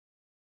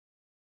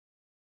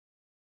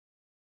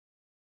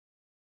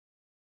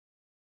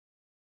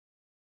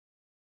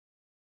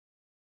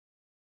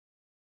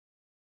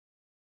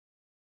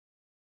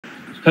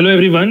Hello,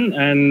 everyone,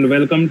 and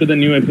welcome to the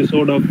new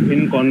episode of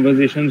In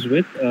Conversations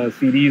With, a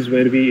series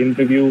where we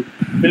interview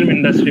film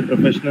industry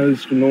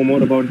professionals to know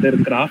more about their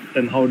craft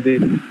and how they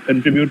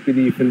contribute to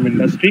the film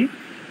industry.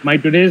 My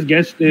today's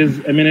guest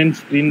is eminent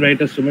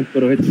screenwriter Sumit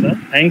Purohit, sir.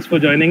 Thanks for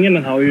joining in,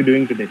 and how are you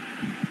doing today?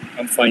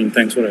 I'm fine.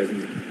 Thanks for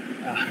having me.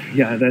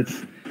 Yeah,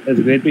 that's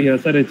great to hear,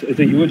 sir. It's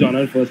a huge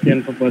honor, firstly,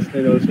 and for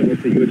personally also,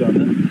 it's a huge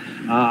honor.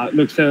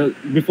 Look, sir,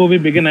 before we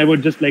begin, I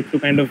would just like to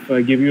kind of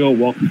give you a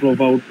walkthrough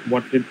about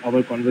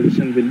our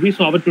conversation will be.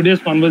 So, our today's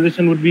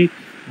conversation would be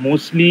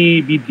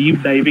mostly be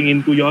deep diving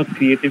into your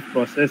creative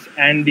process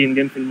and the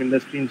Indian film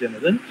industry in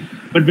general.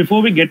 But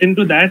before we get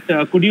into that,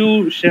 could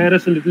you share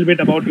us a little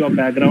bit about your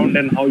background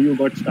and how you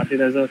got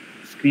started as a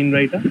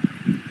screenwriter?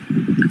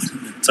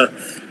 It's a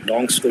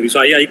long story.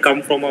 So I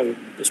come from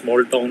a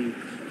small town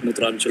in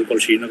Uttaranchal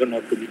called Srinagar,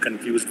 not to be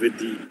confused with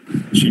the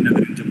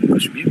Srinagar in Jammu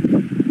Kashmir.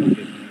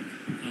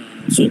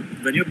 So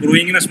when you're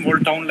growing in a small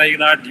town like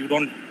that, you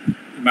don't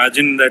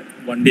imagine that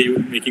one day you're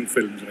making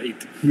films,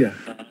 right? Yeah.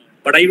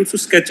 But I used to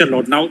sketch a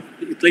lot. Now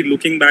it's like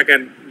looking back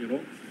and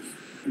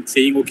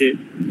saying, okay,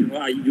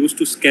 I used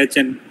to sketch,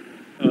 and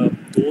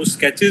those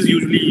sketches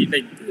usually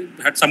like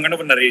had some kind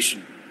of a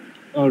narration.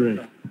 All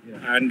right.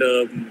 And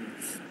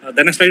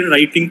then I started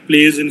writing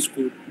plays in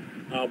school,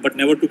 but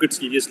never took it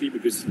seriously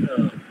because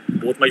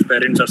both my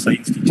parents are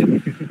science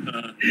teachers.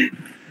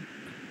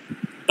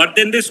 But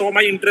then they saw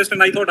my interest,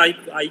 and I thought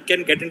I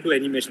can get into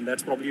animation.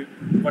 That's probably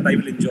what I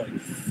will enjoy.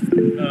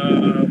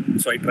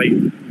 So I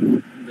tried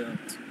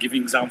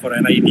giving exam for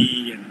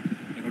NID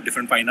and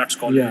different fine arts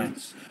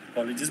colleges.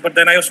 But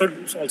then I also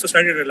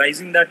started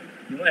realizing that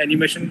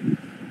animation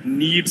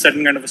needs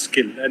certain kind of a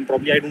skill, and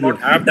probably I do not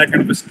have that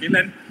kind of a skill,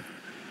 and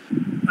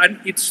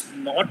it's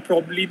not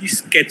probably the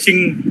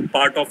sketching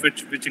part of it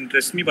which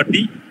interests me, but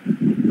the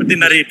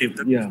narrative,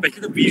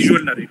 especially the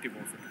visual narrative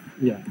of it.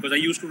 Yeah. Because I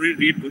used to read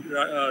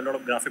a lot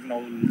of graphic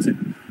novels,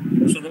 and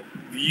so the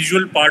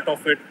visual part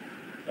of it,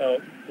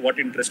 what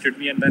interested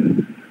me, and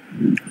then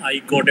I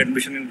got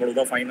admission in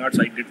Baroda Fine Arts.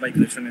 I did my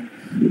graduation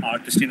in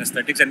art history and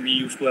aesthetics, and we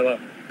used to have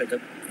a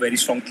very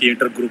strong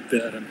theatre group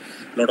there, and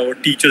a lot of our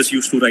teachers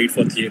used to write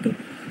for theatre.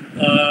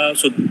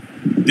 So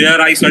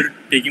there I started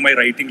taking my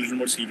writing a little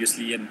more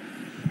seriously, and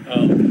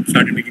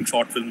started making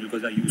short films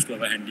because I used to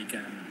have a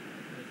handicap.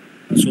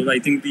 So I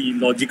think the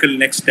logical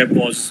next step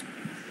was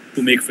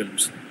to make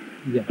films.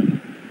 Yeah.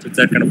 So it's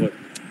that kind of a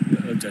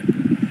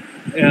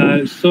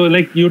journey. So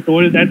like you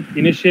told that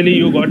initially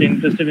you got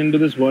interested into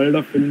this world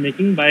of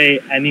filmmaking by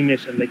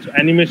animation. Like so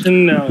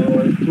animation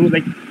through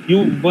like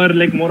you were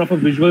like more of a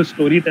visual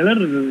storyteller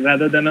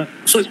rather than a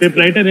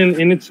scriptwriter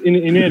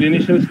in your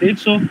initial stage.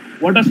 So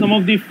what are some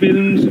of the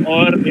films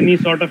or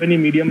any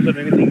mediums or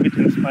anything which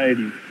inspired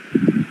you?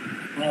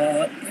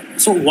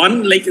 So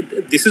one, like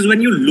this is when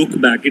you look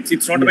back.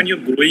 It's not when you're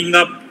growing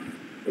up.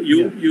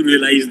 You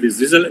realize this.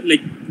 This is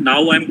like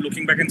now I'm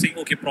looking back and saying,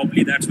 okay,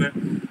 probably that's where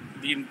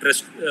the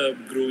interest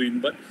grew in.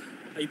 But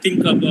I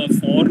think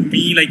for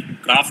me,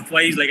 like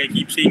craft-wise, like I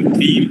keep saying,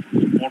 3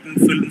 important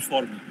films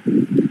for me,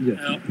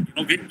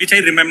 which I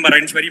remember,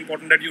 and it's very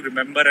important that you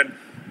remember and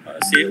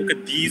say, okay,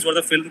 these were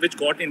the films which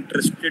got me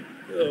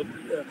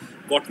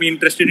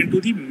interested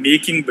into the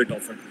making bit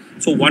of it.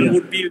 So one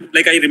would be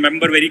like I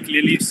remember very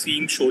clearly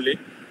seeing Sholay.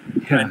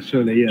 And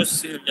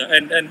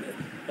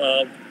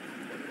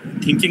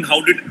thinking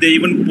how did they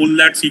even pull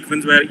that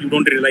sequence where you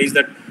don't realize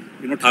that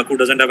Thakur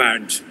doesn't have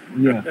hands.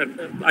 And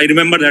I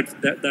remember that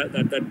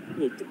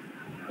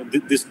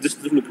this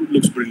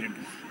looks brilliant.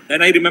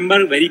 Then I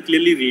remember very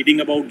clearly reading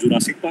about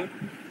Jurassic Park.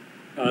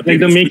 Like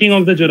the making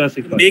of the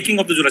Jurassic Park. Making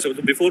of the Jurassic Park.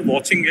 So before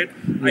watching it,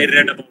 I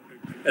read about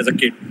it as a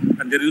kid.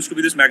 And there used to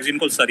be this magazine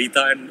called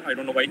Sarita, and I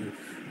don't know why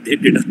they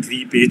did a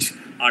 3-page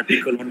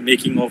article on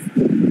making of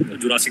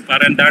Jurassic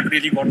Park, and that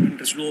really got me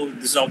interested. Oh,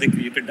 this is how they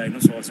created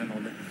dinosaurs and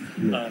all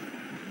that.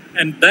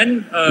 And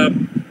then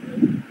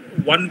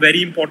one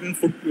very important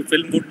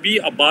film would be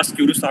Abbas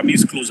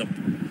Kiarostami's Close Up,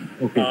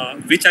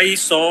 which I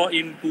saw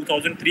in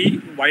 2003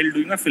 while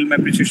doing a film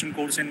appreciation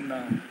course in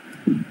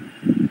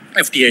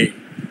FTI.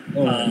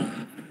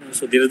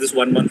 So there is this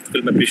 1-month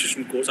film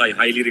appreciation course. I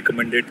highly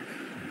recommend it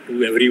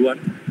to everyone.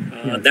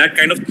 That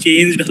kind of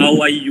changed how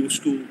I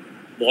used to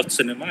watch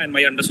cinema and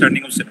my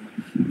understanding of cinema.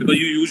 Because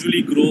you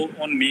usually grow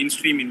on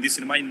mainstream Hindi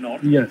cinema in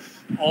North,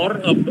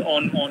 or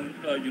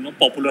on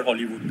popular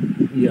Hollywood.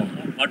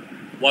 But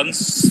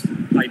once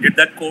I did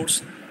that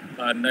course,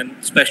 and then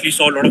especially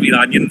saw a lot of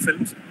Iranian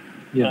films,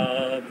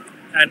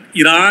 and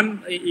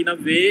Iran in a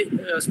way,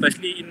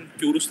 especially in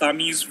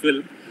Kiarostami's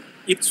film,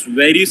 it's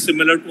very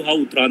similar to how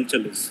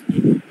Uttaranchal is.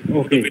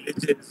 The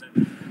villages,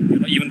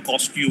 and even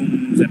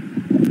costumes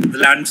and the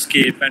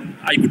landscape, and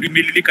I could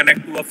immediately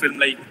connect to a film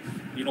like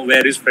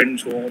Where Is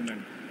Friend's Home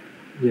and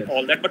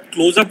all that. But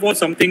Close Up was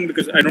something,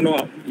 because I don't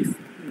know if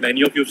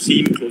many of you have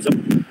seen Close Up,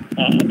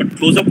 but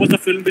Close Up was a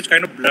film which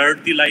kind of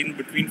blurred the line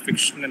between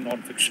fiction and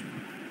non-fiction.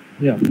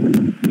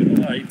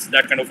 It's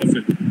that kind of a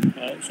film.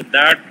 So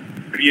that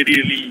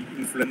really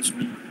influenced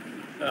me.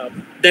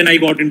 Then I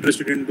got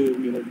interested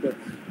into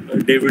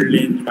David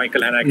Lynch,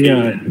 Michael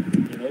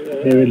Haneke,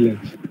 David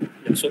Lynch.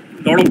 Yeah, so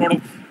lot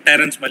of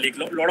Terrence Malick,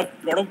 lot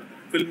of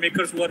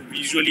filmmakers who are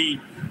visually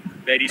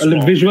very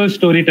strong. Visual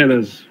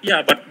storytellers.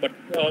 Yeah, but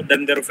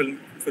then there are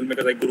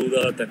filmmakers like Guru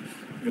Dutt and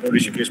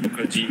Rishikesh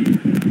Mukherjee.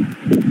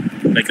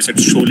 Like I said,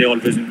 Sholay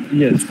always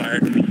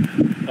inspired me.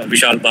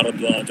 Vishal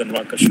Bharadwaj,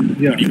 Anurag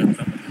Yeah.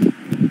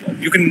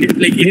 You can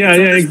like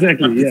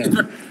exactly.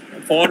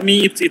 For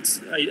me,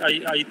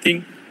 I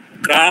think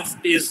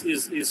craft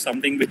is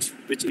something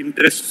which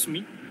interests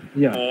me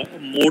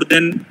more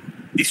than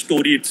the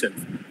story itself.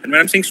 And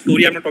when I'm saying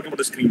story, I'm not talking about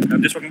the screen.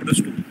 I'm just talking about the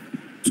story.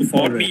 So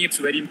for me, it's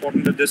very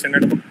important that there's some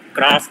kind of a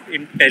craft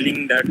in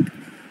telling that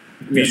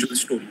visual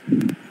story.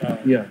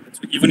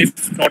 So even if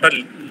it's not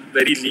a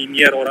very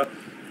linear or a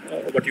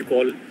what you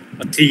call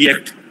a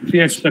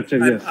 3-act structure,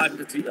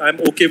 I'm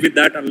okay with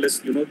that unless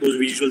those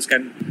visuals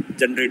can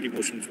generate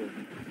emotions for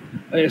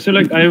me. So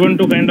like I want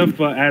to kind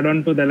of add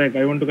on to that, like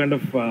I want to kind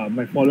of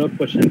my follow-up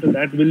question to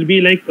that will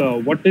be like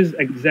what is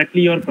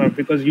exactly your craft?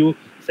 Because you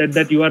said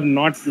that you are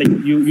not like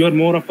you're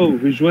more of a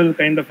visual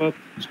kind of a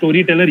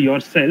storyteller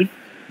yourself,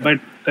 but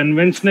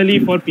conventionally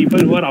for people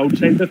who are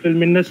outside the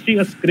film industry,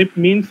 a script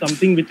means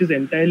something which is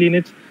entirely in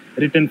its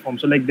written form.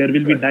 So like there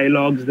will be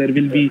dialogues, there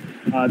will be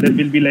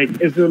like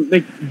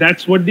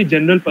that's what the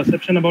general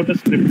perception about a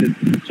script is.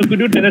 So could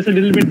you tell us a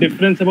little bit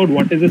difference about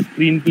what is a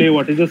screenplay,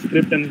 what is a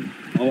script, and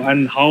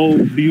how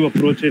do you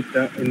approach it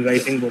in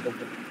writing both of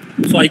them?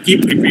 So I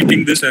keep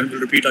repeating this and will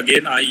repeat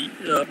again. I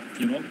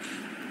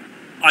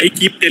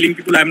keep telling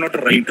people I'm not a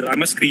writer.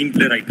 I'm a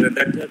screenplay writer, and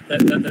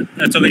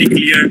that's a very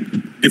clear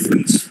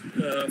difference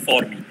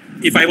for me.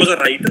 If I was a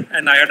writer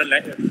and I had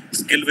a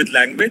skill with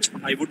language,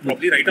 I would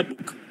probably write a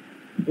book.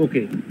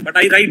 Okay. But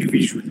I write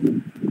visually,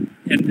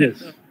 and a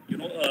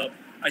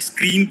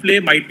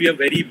screenplay might be a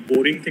very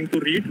boring thing to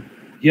read.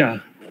 Yeah.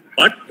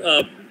 But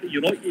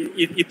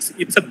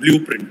it's a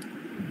blueprint.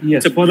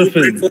 Yes, it's a for the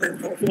film.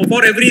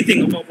 For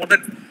everything. For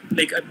that,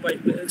 like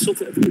so,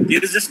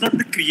 there is just not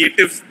the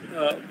creative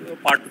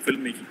part of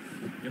filmmaking.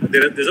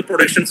 There's a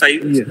production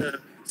side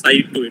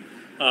side to it.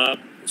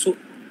 So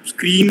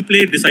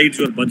screenplay decides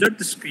your budget.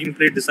 The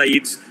screenplay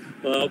decides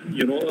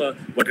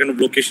what kind of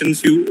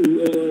locations you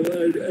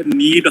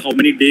need, how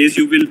many days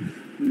you will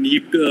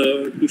need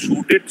to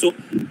shoot it. So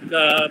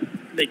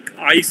like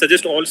I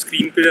suggest all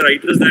screenplay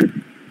writers that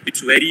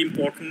it's very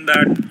important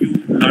that you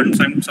learn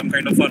some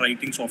kind of a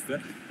writing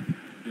software.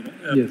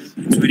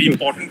 It's very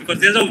important because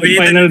there's a way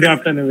final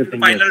draft and everything.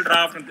 Final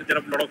draft, and there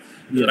are a lot of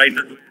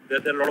writers. There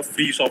are a lot of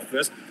free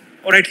softwares,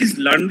 or at least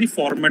learn the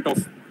format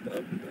of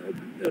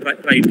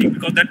writing,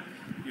 because that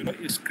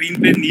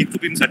screenplay needs to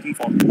be in certain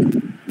format.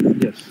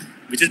 Yes.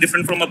 Which is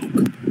different from a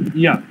book.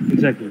 Yeah,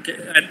 exactly. Okay,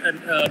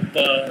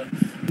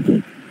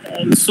 and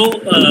also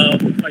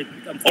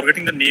I'm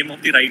forgetting the name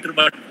of the writer,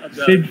 but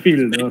Sid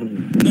Field. No,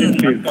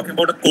 I'm talking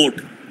about a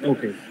quote.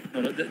 Okay.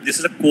 This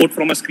is a quote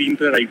from a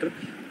screenplay writer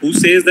who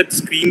says that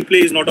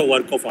screenplay is not a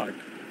work of art.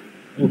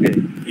 Okay.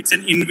 It's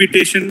an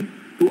invitation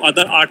to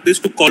other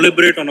artists to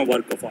collaborate on a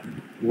work of art.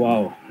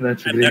 Wow,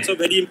 that's great. That's a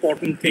very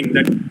important thing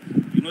that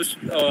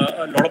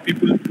a lot of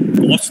people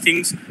watch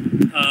things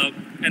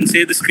and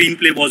say the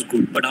screenplay was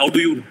good, but how do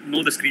you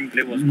know the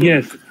screenplay was good?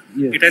 Yes.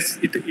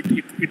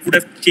 It would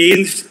have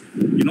changed,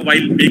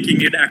 while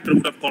making it. Actor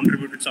would have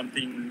contributed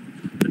something,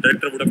 the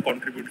director would have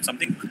contributed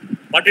something,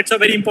 but it's a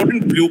very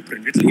important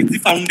blueprint. It's the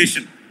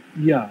foundation.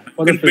 Yeah,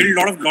 you can build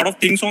lot of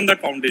things on that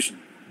foundation.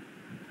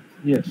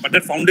 Yes, but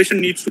that foundation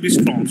needs to be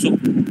strong. So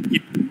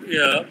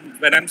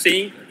when I'm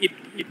saying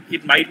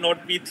it might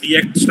not be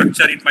 3-act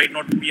structure, it might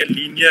not be a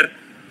linear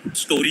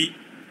story,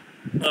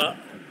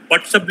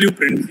 but it's a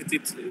blueprint.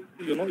 It's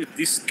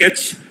this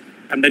sketch,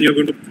 and then you're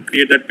going to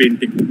create that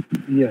painting.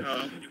 Yes.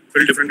 You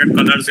fill different kind of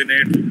colors in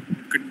it. You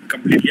can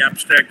completely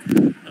abstract.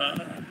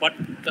 But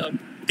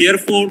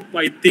therefore,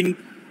 I think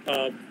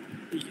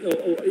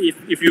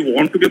if you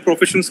want to be a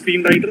professional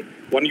screenwriter,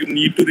 one, you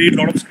need to read a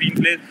lot of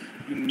screenplays.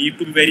 You need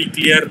to be very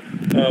clear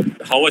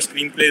how a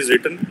screenplay is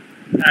written,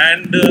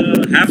 and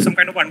have some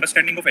kind of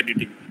understanding of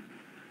editing.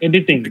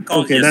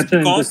 Because, that's an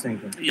interesting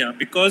thing. Yeah,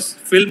 because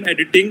film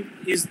editing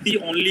is the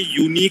only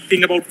unique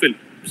thing about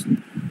films.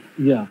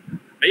 Yeah.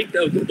 Right?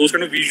 Those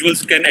kind of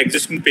visuals can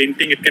exist in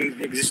painting, it can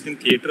exist in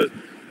theatre,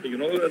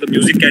 the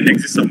music can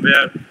exist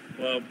somewhere.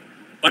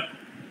 But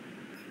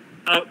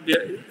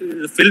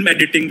the film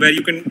editing, where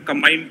you can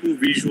combine two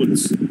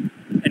visuals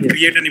and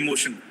create an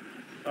emotion,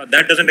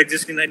 that doesn't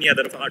exist in any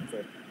other art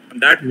form.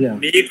 And that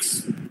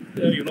makes,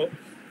 the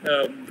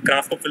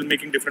craft of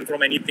filmmaking different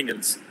from anything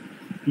else.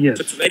 Yes.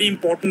 So it's very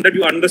important that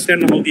you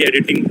understand how the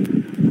editing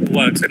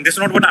works. And this is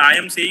not what I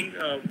am saying.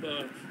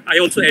 I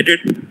also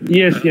edit.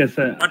 Yes.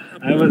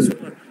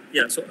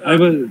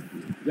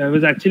 I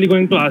was actually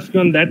going to ask you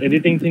on that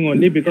editing thing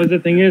only, because the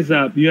thing is,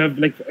 you have,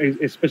 like,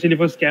 especially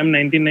for Scam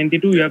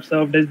 1992, you have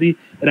served as the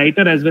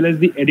writer as well as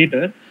the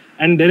editor.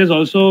 And there is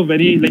also there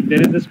is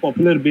this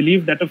popular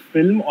belief that a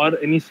film or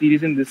any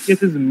series in this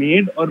case is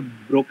made or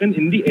broken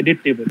in the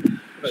edit table.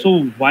 Right.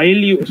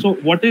 So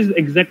what is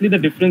exactly the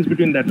difference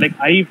between that? Like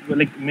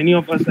many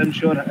of us, I'm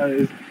sure,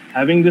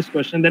 having this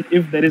question that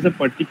if there is a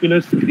particular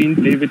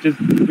screenplay which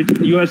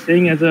you are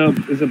saying as a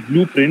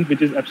blueprint,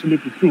 which is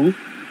absolutely true,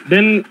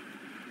 then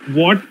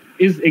what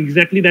is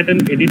exactly that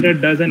an editor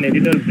does, an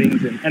editor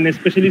brings in, and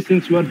especially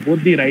since you are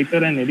both the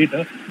writer and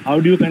editor, how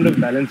do you kind of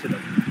balance it out?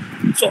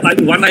 So I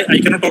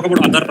cannot talk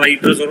about other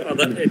writers or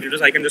other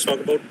editors. I can just talk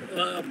about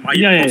my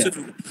process.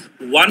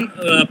 One,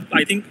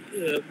 I think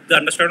the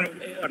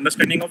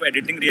understanding of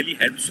editing really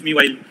helps me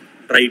while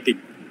writing.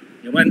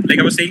 You know, and like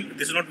I was saying,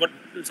 this is not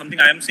something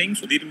I am saying.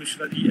 Sudhir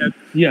Mishra ji,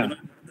 you know,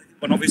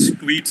 one of his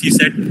tweets, he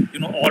said, you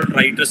know, all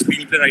writers,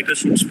 screenplay writers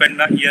should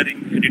spend a year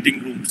in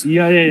editing rooms. True.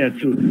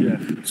 Yeah.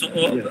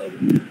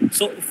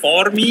 So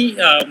for me,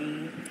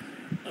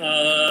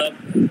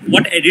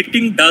 what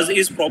editing does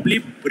is probably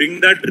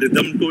bring that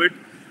rhythm to it,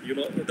 you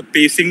know, the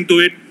pacing to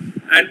it,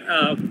 and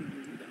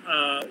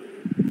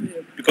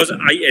because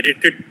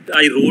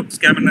I wrote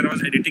Scam and then I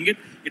was editing it,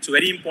 it's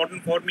very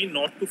important for me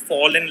not to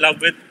fall in love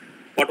with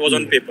what was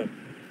on paper.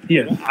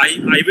 Yes. You know,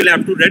 I will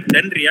have to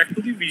then react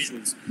to the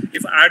visuals.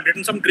 If I had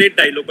written some great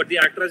dialogue, but the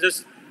actor has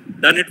just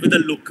done it with a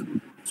look.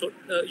 So,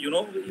 you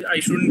know, I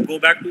shouldn't go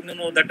back to, you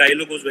know, that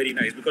dialogue was very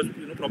nice because,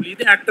 you know, probably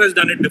the actor has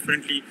done it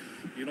differently,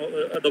 you know,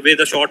 the way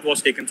the shot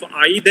was taken. So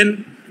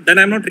then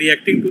I'm not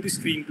reacting to the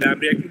screenplay, I'm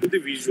reacting to the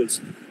visuals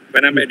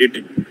when I'm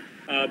editing.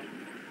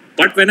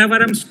 But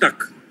whenever I'm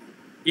stuck,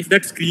 if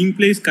that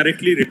screenplay is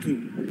correctly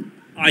written,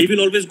 I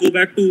will always go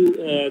back to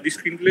the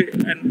screenplay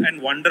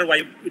and wonder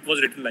why it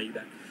was written like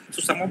that.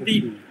 So some of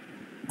the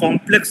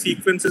complex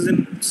sequences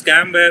in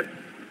Scam where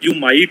you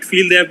might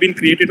feel they have been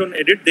created on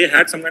edit, they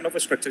had some kind of a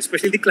structure,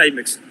 especially the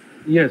climax.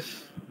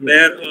 Yes.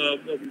 Where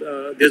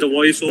there's a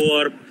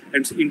voiceover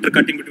and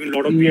intercutting between a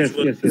lot of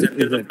visuals, and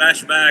there's a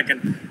flashback,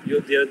 and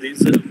there are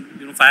these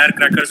you know,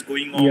 firecrackers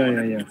going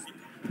on.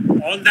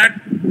 All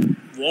that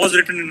was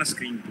written in a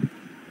screen.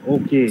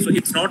 Okay. So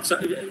it's not.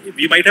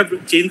 We might have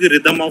changed the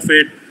rhythm of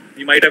it.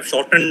 We might have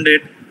shortened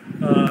it,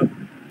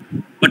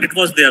 but it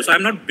was there. So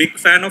I'm not a big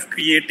fan of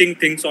creating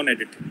things on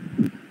edit.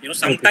 You know,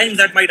 sometimes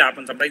that might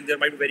happen. Sometimes there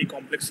might be very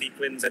complex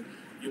sequence and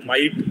you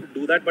might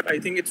do that. But I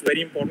think it's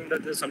very important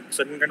that there's some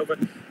certain kind of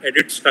an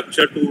edit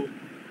structure to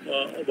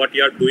what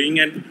you are doing,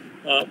 and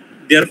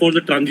therefore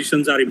the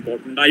transitions are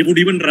important. I would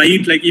even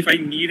write, like, if I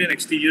need an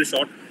exterior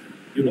shot,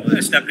 you know,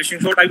 establishing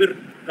shot, I will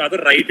rather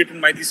write it in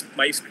my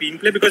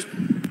screenplay, because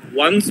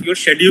once you're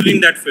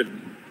scheduling that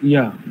film,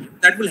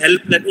 that will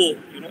help that, oh,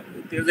 you know,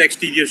 there's an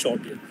exterior shot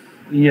here.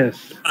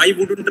 Yes. I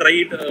wouldn't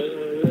write,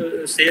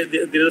 say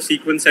there's a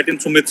sequence set in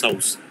Sumit's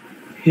house.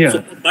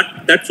 So, but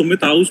that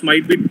Sumit house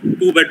might be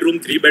 2-bedroom,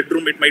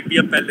 3-bedroom, it might be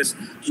a palace.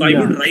 So I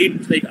would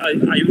write, like,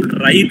 I would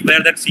write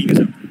where that scene is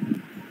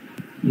happening.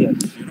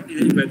 Yes. You know,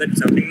 whether it's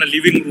happening in a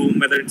living room,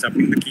 whether it's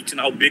happening in the kitchen,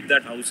 how big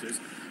that house is.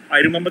 I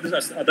remember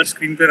this other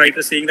screenplay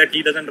writer saying that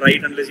he doesn't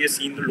write unless he has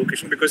seen the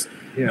location, because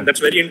and that's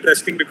very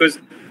interesting, because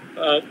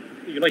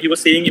you know, he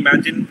was saying,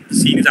 imagine the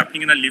scene is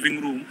happening in a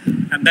living room,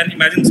 and then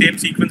imagine same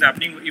sequence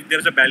happening if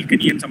there's a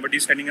balcony and somebody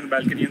is standing in a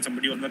balcony and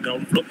somebody on the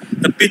ground floor.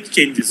 The pitch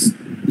changes.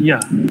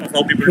 Of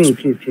how people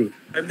speak. True.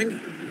 I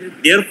think,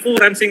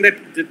 therefore, I'm saying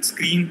that the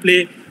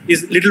screenplay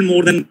is little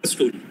more than the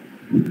story.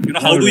 You know,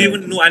 how do you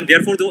even know? And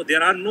therefore,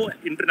 there are no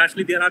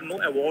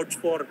awards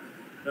for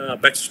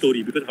best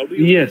story, because how do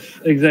you? Yes,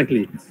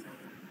 exactly.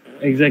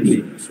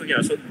 So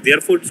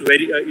therefore, it's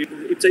very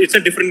it's a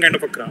different kind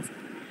of a craft.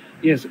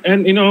 Yes,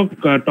 and you know,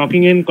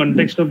 talking in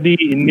context of the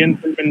Indian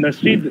film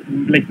industry,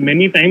 like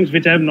many times,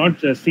 which I have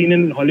not seen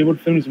in Hollywood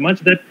films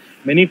much, that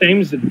many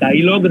times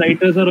dialogue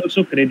writers are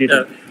also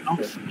credited. Now,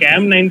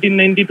 Scam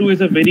 1992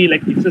 is a very,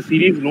 like, it's a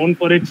series known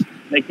for its,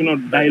 like, you know,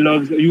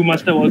 dialogues. You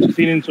must have also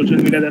seen in social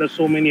media there are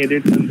so many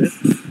edits in this.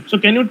 So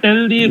can you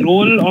tell the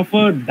role of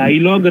a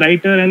dialogue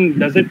writer, and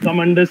does it come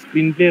under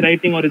screenplay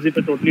writing, or is it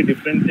a totally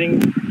different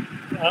thing?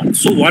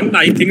 So one,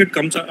 I think it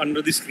comes under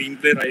the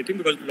screenplay writing,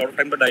 because a lot of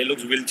time the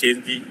dialogues will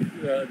change the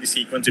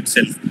sequence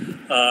itself.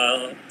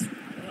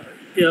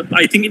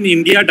 I think in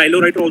India,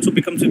 dialogue writer also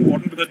becomes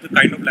important, because the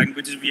kind of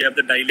languages we have,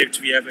 the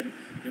dialects we have, and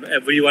you know,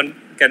 everyone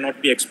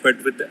cannot be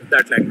expert with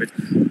that language.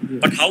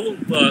 But how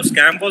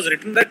Scam was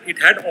written, that it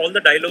had all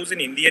the dialogues in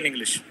Hindi and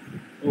English.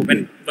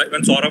 When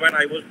Saurabh and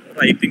I was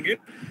writing it,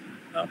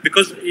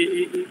 because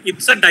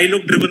it's a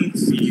dialogue-driven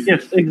series.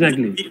 Yes,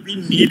 exactly. We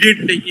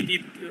needed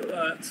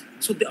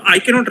I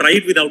cannot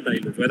write without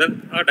dialogue. Whether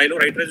a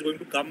dialogue writer is going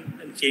to come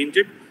and change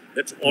it,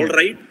 that's all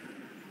right.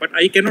 But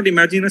I cannot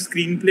imagine a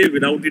screenplay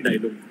without the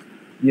dialogue.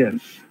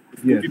 Yes.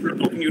 If people are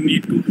talking, you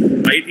need to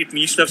write. It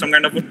needs to have some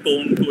kind of a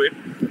tone to it.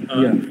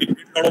 We did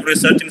a lot of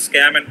research in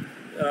Scam,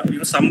 and you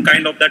know, some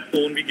kind of that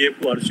tone we gave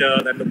to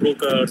Arshad and the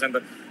brokers and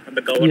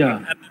the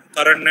government. And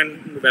Karan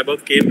and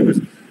Vaibhav came,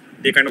 because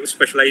they kind of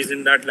specialized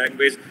in that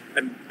language,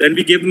 and then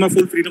we gave them a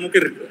full freedom.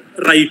 Okay,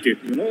 write it.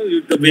 You know,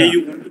 the way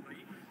you want to write.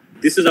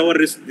 This is our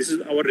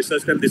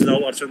research, and this is how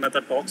Arshad Mehta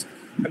talks,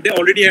 and they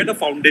already had a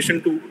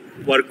foundation to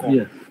work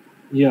on.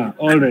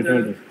 All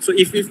right. So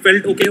if we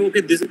felt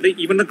okay, this, like,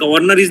 even the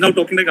governor is now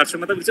talking like Arshad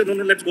Mehta, we said no,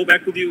 let's go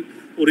back to the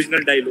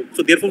original dialogue.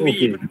 So therefore, we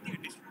even have the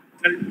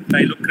additional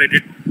dialogue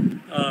credit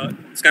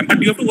scam.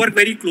 But you have to work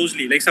very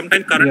closely. Like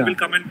sometimes Karan will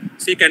come and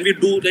say, "Can we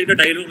do like the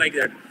dialogue like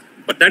that?"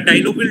 But that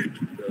dialogue will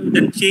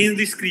then change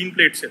the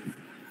screenplay itself.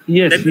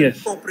 Yes, Then we yes.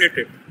 incorporate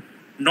it.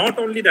 Not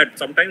only that,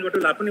 sometimes what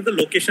will happen if the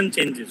location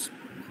changes,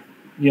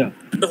 Yeah.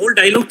 the whole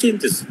dialogue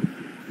changes.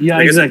 Yeah,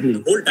 Like I said, exactly.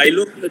 the whole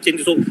dialogue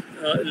changes. So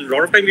a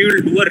lot of time we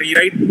will do a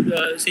rewrite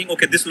saying,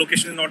 okay, this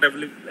location is not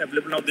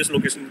available now. This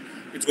location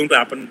it's going to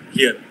happen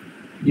here.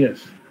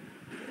 Yes.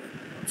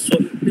 So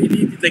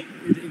like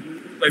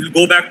I will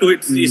go back to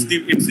it's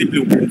the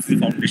blueprint, it's the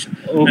foundation,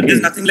 Okay. and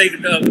there's nothing like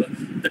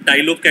the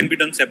dialogue can be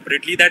done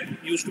separately. That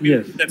used to be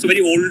that's a very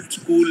old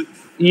school.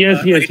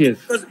 Yes, yes, yes.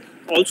 Because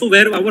also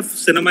where our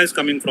cinema is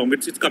coming from.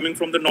 It's coming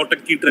from the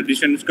Nautaki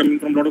tradition. It's coming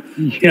from a lot of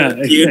theatre,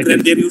 exactly.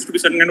 and there used to be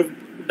some kind of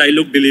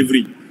dialogue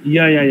delivery.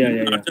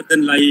 Larger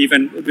than life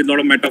and with a lot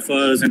of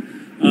metaphors and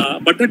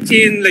but that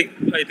changed. Like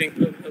I think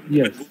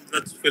yes. with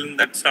Gulzar's film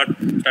that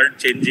started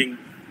changing.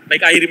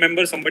 Like I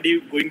remember somebody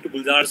going to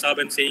Gulzar Saab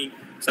and saying,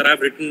 "Sir,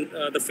 I've written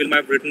the film,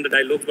 I've written the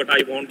dialogues, but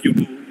I want you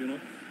to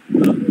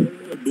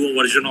do a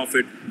version of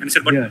it." And he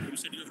said, "But you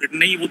said you've written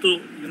nahi, wo to,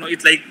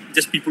 it's like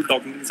just people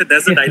talking." He said,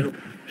 "That's the dialogue."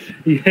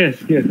 Yes.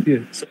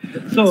 So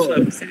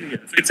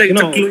it's a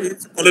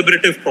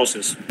collaborative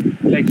process.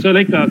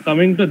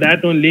 Coming to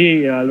that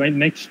only, my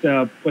next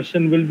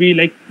question will be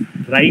like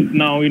right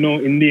now, in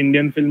the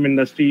Indian film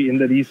industry in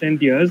the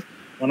recent years,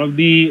 one of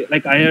the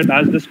I had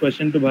asked this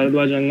question to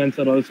Bharadwaj Angan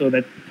sir also,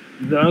 that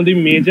one of the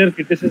major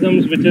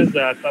criticisms which is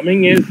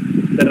coming is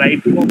the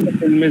writing of the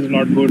film is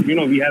not good.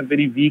 We have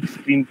very weak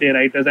screenplay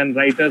writers, and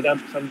writers are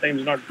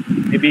sometimes not,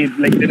 maybe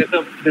like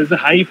there's a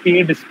high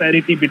pay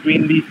disparity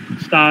between the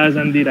stars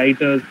and the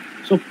writers.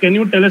 So can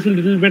you tell us a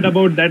little bit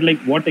about that?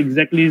 Like what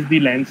exactly is the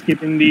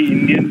landscape in the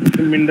Indian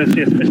film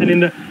industry, especially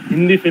in the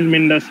Hindi film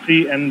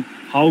industry, and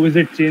how is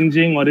it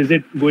changing, or is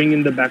it going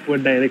in the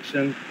backward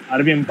direction?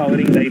 Are we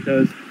empowering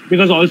writers?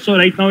 Because also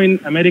right now in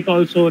America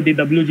also the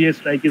WGA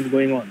strike is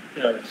going on.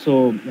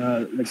 So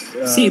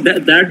see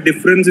that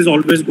difference is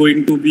always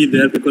going to be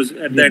there, because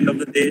at the end of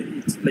the day,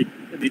 it's like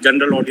the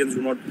general audience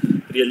do not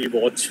really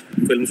watch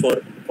films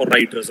for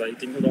writers. I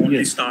think the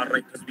only star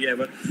writers we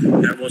ever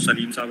have was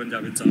Salim Saab and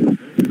Javed Saab.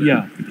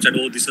 Said,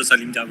 "Oh, this is a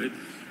Salim Javed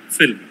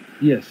film."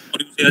 Yes. Or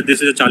you say,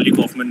 "This is a Charlie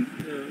Kaufman."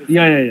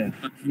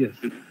 Yes.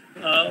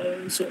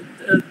 So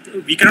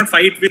we cannot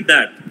fight with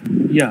that.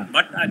 Yeah.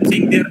 But I'm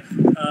saying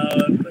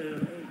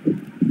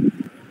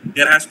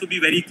there has to be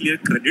very clear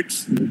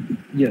credits.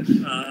 Yes.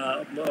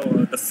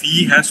 The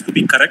fee has to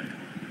be correct.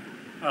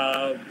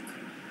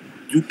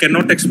 You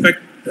cannot expect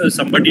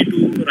somebody to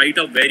write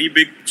a very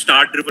big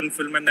star-driven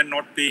film and then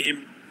not pay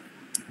him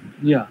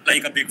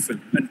like a big film,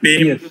 and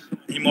pay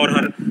him or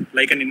her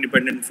like an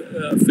independent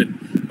film.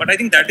 But I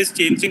think that is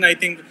changing. I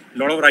think a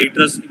lot of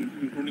writers,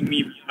 including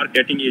me, we are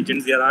getting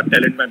agents. There are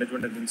talent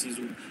management agencies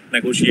who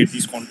negotiate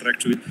these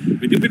contracts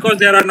with you, because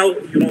there are now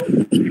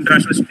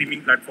international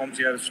streaming platforms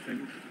here,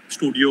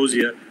 studios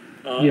here.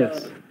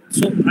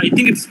 So I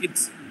think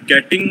it's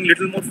getting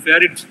little more fair.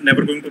 It's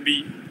never going to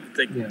be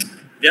like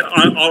there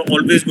are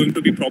always going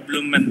to be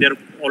problem, and there are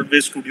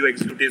always studio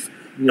executives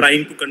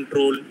trying to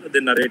control the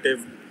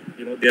narrative.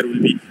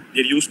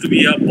 There used to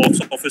be a box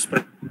office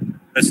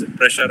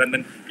pressure, and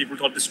then people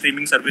thought the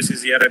streaming service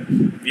is here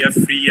and we are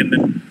free, and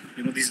then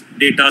these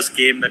datas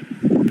came that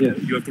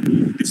you have to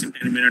do this in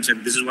 10 minutes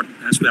and this is what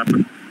has to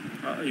happen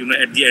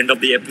at the end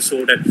of the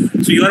episode,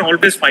 and so you are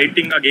always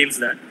fighting against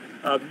that.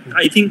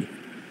 I think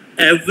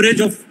average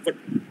of what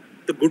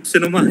the good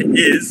cinema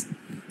is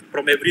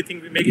from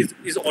everything we make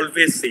is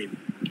always same.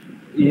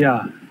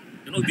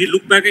 We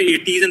look back at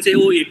 80s and say,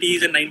 oh,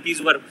 80s and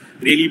 90s were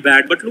really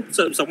bad, but look,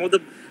 some of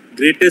the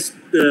greatest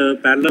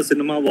parallel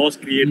cinema was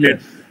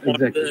created.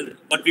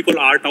 What we call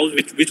art house,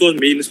 which was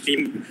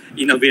mainstream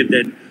in a way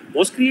then,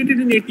 was created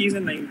in 80s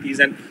and 90s.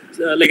 And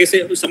like I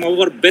say, some of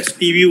our best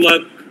TV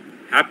work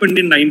happened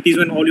in 90s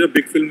when all your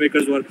big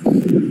filmmakers were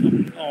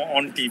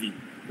on TV.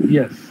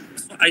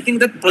 So I think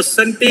that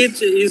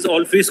percentage is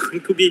always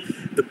going to be,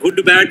 the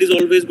good bad is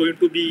always going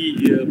to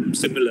be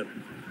similar.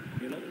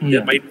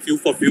 There might few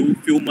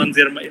months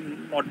there might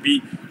not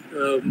be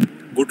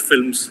good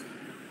films,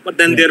 but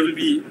then there will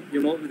be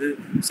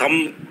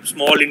some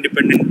small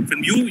independent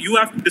film. You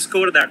have to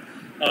discover that.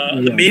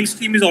 The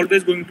mainstream is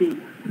always going to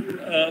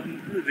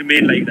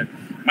remain like that.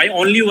 My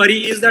only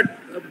worry is that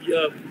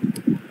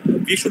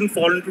we shouldn't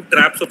fall into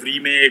traps of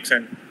remakes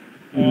and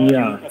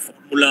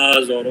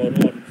formulas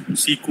or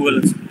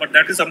sequels. But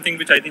that is something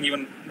which I think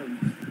even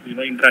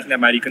international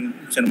American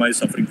cinema is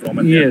suffering from.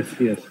 And there's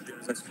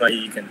a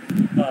strike, and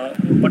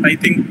but I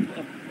think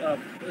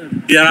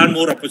there are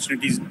more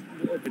opportunities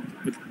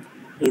with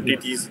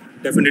OTTs.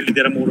 Definitely,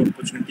 there are more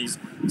opportunities.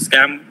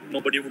 Scam,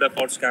 nobody would have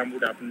thought scam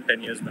would happen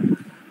 10 years back.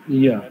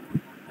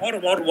 Or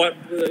what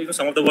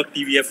some of the work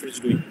TVF is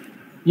doing.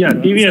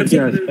 TVF.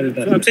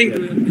 So I'm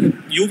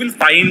saying you will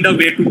find a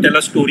way to tell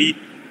a story.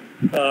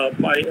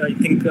 I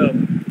think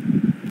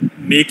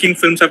making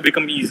films have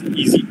become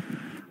easy,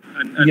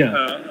 and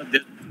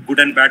there's good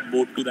and bad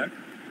both to that.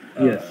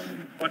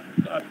 But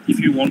if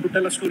you want to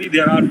tell a story,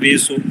 there are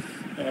ways. So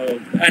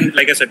And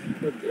like I said,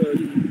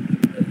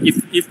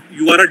 if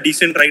you are a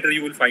decent writer,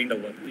 you will find a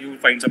work. You will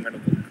find some kind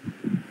of work.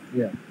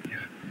 Yeah.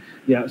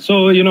 Yeah.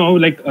 So,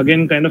 like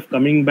again, kind of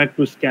coming back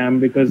to Scam,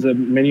 because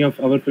many of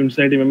our Film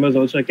Society members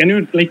also, can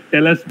you like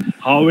tell us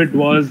how it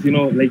was,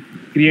 like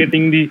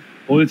creating the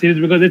whole series,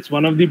 because it's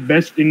one of the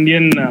best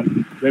Indian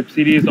web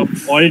series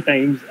of all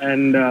times.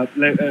 And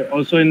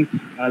also in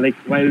like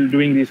while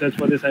doing research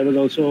for this, I was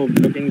also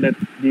looking that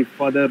the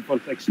further for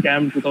like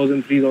Scam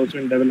 2003 is also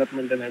in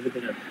development and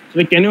everything. So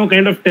like, can you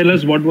kind of tell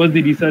us what was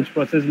the research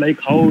process like?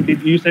 How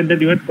did you said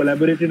that you had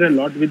collaborated a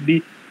lot with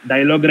the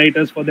dialogue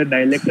writers for the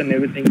dialect and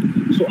everything?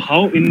 So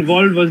how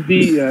involved was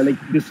the like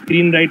the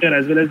screenwriter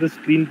as well as the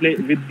screenplay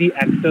with the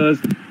actors,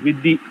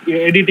 with the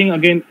editing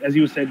again, as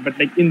you said, but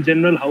like in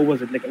general, how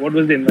was it? Like, what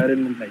was the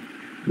environment like?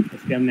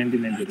 Scam I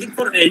 1992. think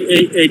for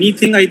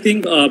anything, I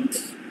think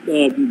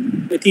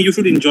you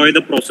should enjoy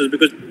the process,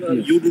 because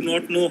Yes. you do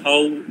not know how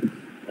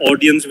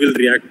audience will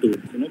react to it.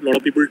 A lot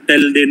of people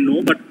tell they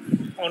know, but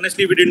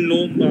honestly, we didn't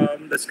know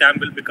the Scam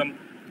will become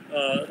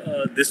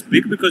this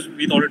big, because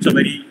we thought it's a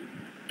very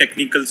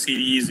technical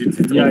series. It's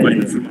Yeah, about yeah,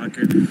 financial yeah.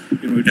 market.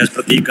 It has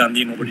Pratik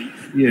Gandhi. Nobody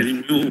Yes. really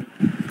knew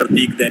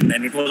Pratik then,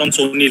 and it was on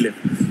Sony Live.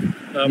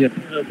 Yeah.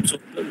 So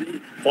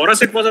for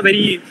us, it was a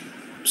very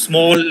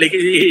small, like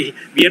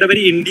we had a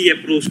very indie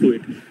approach to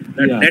it.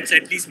 That Yeah. let's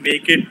at least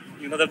make it,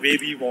 the way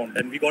we want,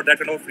 and we got that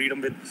kind of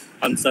freedom with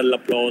Ansal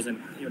applause, and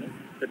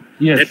that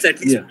Yes. let's at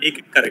least Yeah. make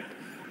it correct.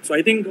 So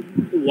I think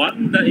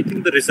I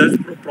think the research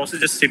process,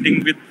 just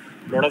sitting with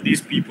a lot of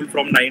these people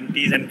from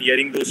 90s and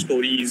hearing those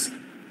stories.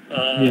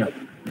 Yeah.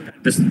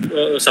 Just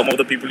some of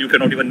the people you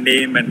cannot even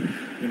name, and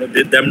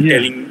them Yeah.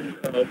 telling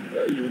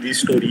you these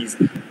stories,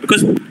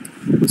 because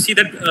see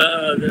that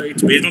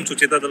it's based on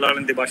Sucheta Dalal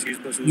and Debashish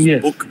Basu's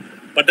Yes. book,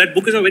 but that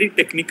book is a very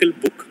technical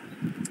book,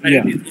 and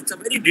Yeah. it's a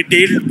very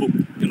detailed book.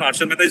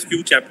 Arshad Mehta has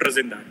few chapters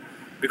in that,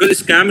 because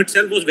Scam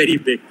itself was very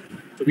big.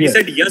 So we Yes.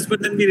 said yes,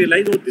 but then we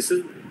realized, oh, this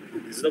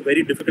is a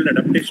very difficult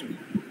adaptation.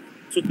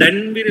 So then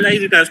we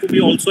realized it has to be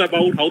also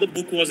about how the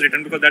book was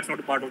written, because that's not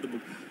a part of the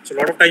book. So a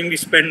lot of time we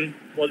spent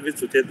was with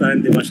Sucheta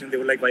and Devash, and they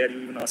were like, why are you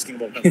even asking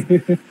about us?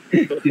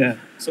 Yeah.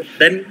 So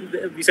then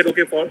we said,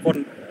 okay, for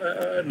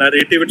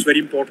narrative, it's very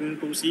important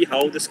to see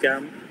how the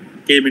Scam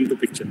came into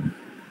picture.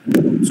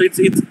 So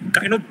it's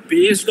kind of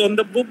based on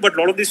the book, but a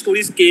lot of these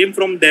stories came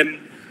from them.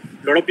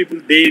 A lot of people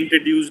they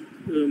introduced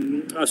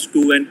us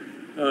to, and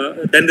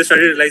then they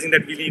started realizing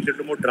that we need a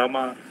little more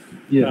drama.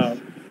 Yes.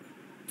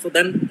 So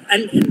then,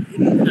 and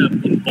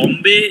in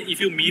Bombay,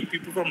 if you meet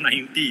people from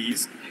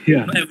 90s,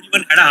 Yeah.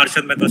 everyone had a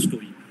Harshad Mehta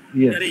story.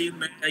 Yes.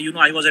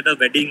 I was at a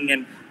wedding,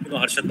 and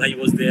Harshad Bhai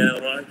was there.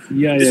 Or,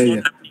 Yeah, this yeah, was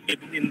yeah.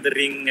 happening in the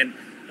ring, and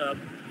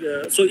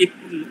so it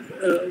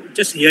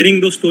just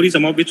hearing those stories,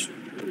 some of which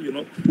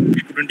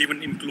we couldn't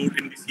even include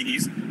in the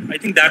series. I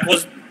think that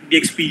was the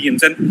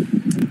experience, and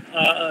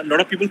a lot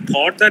of people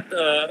thought that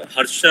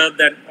Harshad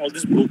and all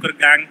this broker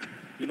gang,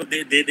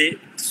 they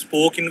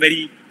spoke in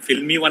very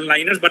filmy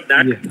one-liners, but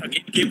that Yeah.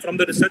 again came from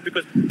the research,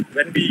 because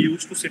when we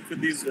used to sit with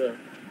these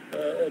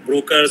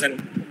brokers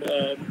and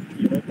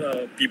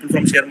people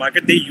from share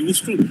market, they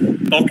used to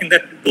talk in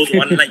those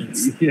one-lines.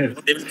 Yes.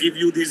 They will give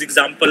you these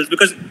examples,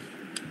 because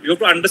you have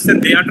to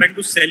understand they are trying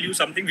to sell you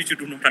something which you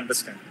do not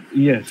understand.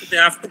 Yes. So they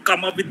have to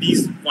come up with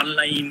these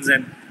one-lines,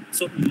 and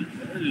so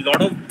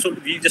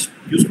we just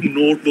used to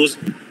note those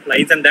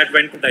lines, and that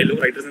went to dialogue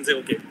writers and say,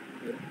 okay.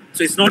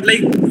 So it's not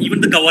like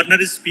even the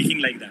governor is speaking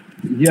like that.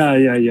 Yeah,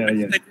 yeah, yeah, But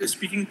yeah. it's like you're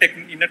speaking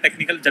in a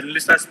technical,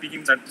 journalists are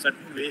speaking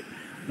certain way,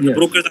 the Yes.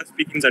 brokers are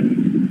speaking certain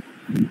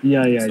way.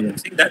 Yeah, yeah, So yeah. I'm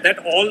saying that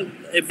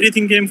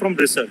everything came from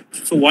research.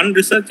 So one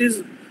research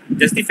is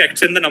just the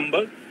facts and the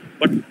number,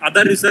 but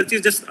other research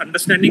is just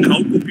understanding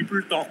how two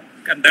people talk,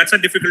 and that's a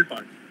difficult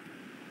part.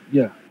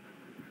 Yeah.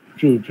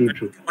 True, true,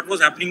 true. What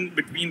was happening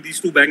between these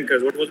two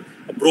bankers? What was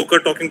a broker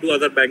talking to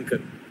other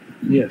banker?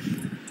 Yes.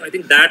 So I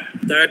think that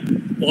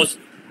was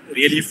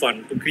really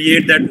fun to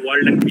create that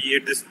world and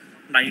create this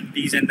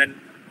 90s, and then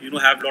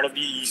have a lot of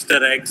the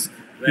Easter eggs.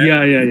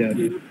 Yeah, yeah,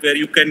 yeah. Where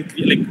you can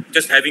like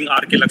just having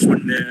R.K.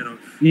 Lakshman there. Or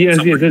Yes,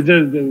 yes. somebody.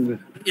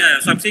 Just, Yeah,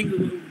 so I'm saying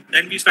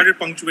then we started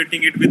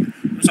punctuating it with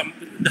some.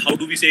 How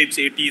do we say it's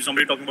 80s?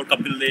 Somebody talking about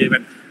Kapil Dev,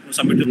 and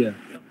somebody Yeah.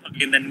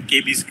 again then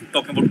KBC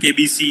talking about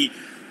KBC.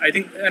 I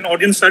think an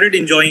audience started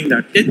enjoying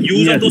that. The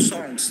use Yes. of those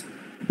songs.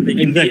 Like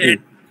in the Exactly.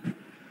 end,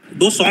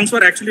 those songs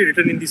were actually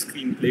written in the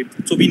screenplay,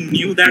 so we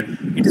knew that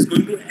it is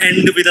going to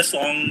end with a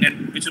song,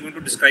 and which is going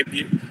to describe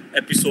the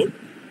episode.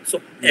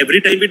 So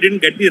every time we didn't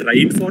get the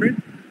right for it,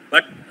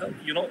 but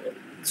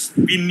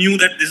we knew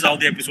that this is how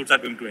the episodes are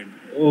going to end.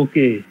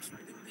 Okay.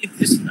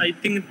 I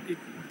think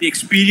the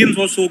experience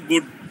was so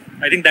good.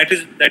 I think that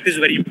is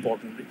very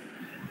important.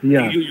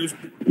 Yeah.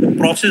 The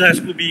process has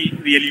to be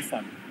really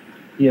fun.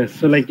 Yes.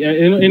 So, like,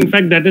 in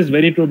fact, that is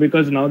very true,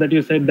 because now that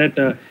you said that,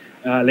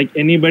 like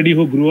anybody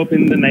who grew up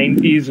in the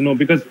 90s,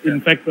 because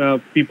in fact,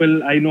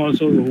 people I know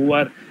also who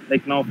are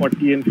like now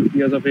 40 and 50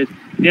 years of age,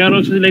 they are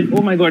also like,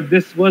 oh my God,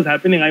 this was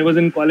happening. I was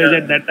in college Yeah.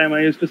 at that time.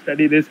 I used to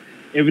study this.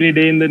 every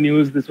day in the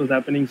news this was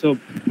happening. So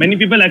many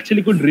people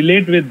actually could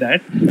relate with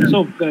that.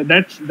 So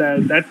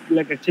that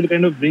like actually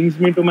kind of brings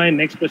me to my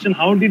next question.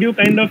 How did you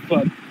kind of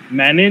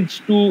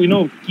manage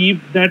to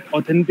keep that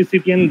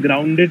authenticity and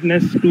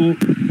groundedness to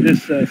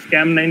this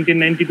Scam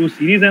 1992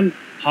 series, and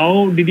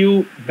how did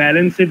you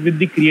balance it with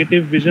the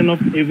creative vision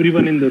of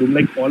everyone in the room?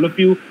 Like all of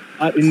you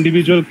are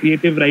individual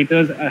creative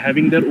writers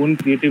having their own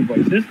creative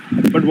voices,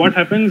 but what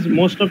happens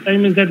most of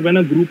time is that when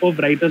a group of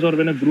writers or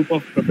when a group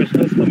of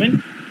professionals come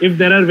in, if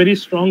there are very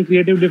strong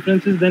creative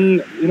differences,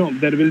 then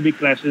there will be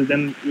clashes,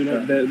 then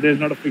there's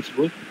not a fixed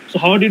goal. So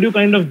how did you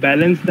kind of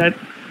balance that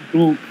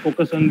to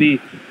focus on the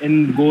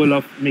end goal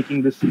of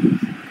making this series?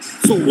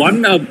 So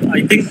one,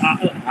 I think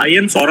I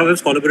and Saurav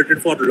have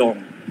collaborated for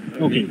long.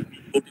 Okay. We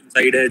put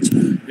Inside Edge.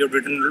 We have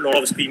written a lot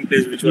of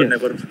screenplays which were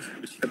never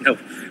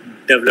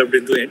developed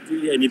into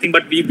anything.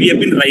 But we have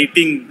been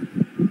writing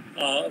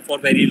for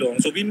very long.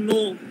 So we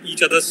know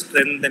each other's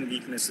strengths and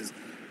weaknesses.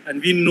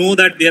 And we know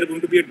that there are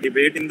going to be a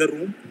debate in the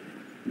room.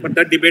 But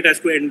that debate has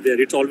to end there.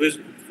 It's always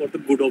for the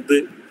good of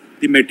the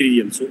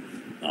material. So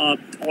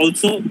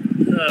also,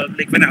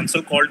 like when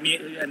Ansel called me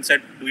and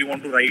said, "Do you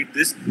want to write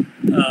this?"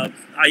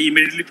 I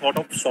immediately thought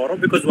of Saurav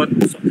because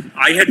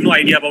I had no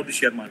idea about the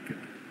share market.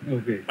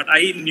 Okay. But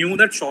I knew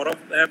that Saurav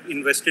have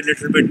invested a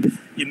little bit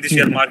in the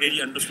share market.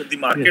 He understood the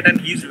market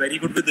and he's very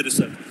good with the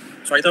research.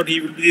 So I thought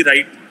he would be the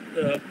right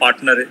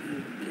partner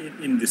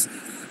in this.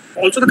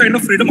 Also, the kind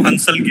of freedom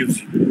Hansal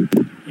gives you.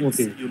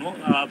 Okay.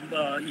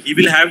 He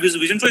will have his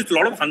vision. So it's a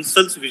lot of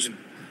Hansal's vision.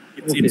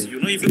 It's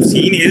if you've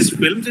seen his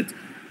films,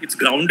 it's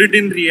grounded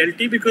in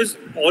reality because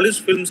all his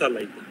films are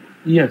like that.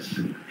 Yes,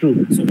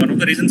 true. So one of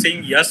the reasons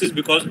saying yes is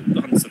because of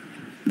Hansal.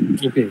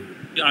 Okay.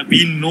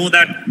 We know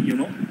that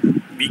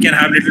we can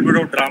have a little bit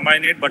of drama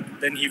in it, but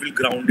then he will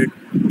ground it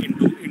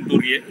into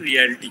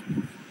reality.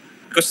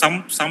 Because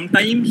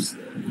sometimes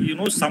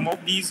some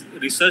of these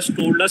research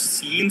told us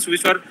scenes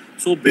which were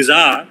so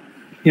bizarre.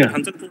 Yeah.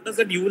 Hansal told us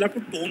that you will have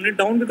to tone it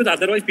down because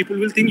otherwise people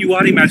will think you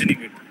are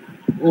imagining it.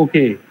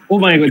 Okay. Oh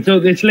my God. So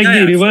it's like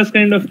the reverse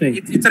kind of thing.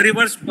 It's a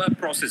reverse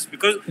process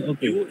because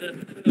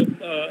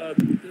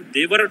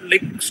they were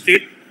like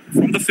straight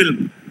from the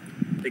film.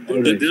 Like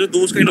these are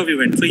those kind of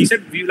events. So he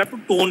said we will have to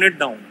tone it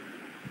down,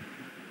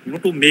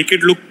 to make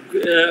it look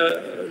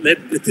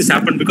like this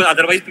happened, because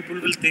otherwise people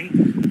will think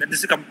that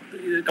this is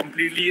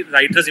completely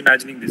writers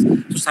imagining this.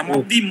 So some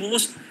of the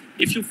most,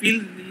 if you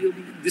feel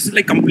this is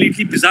like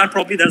completely bizarre,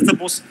 probably that's the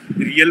most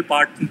real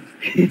part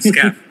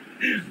Scam.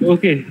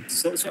 Okay.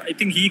 So I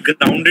think he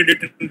grounded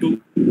it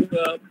into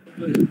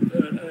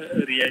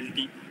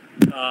reality.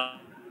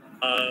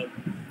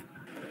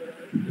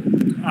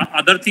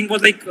 Other thing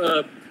was like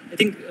I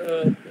think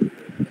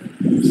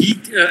he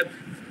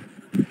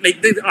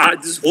like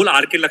this whole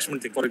R.K.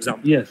 Lakshman thing, for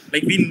example. Yes.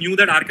 Like we knew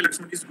that R.K.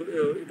 Lakshman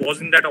was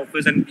in that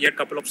office and he had a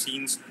couple of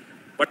scenes,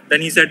 but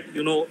then he said,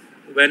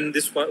 when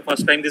this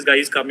first time this guy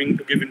is coming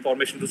to give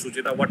information to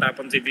Suchita, what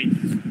happens if he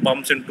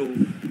bumps into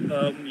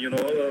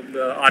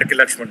R.K.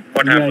 Lakshman?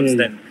 What happens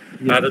then?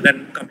 Rather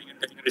than coming and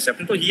getting a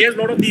reception. So he has a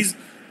lot of these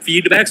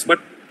feedbacks, but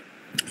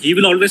he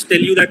will always tell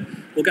you that,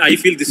 okay, I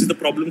feel this is the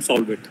problem,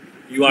 solve it.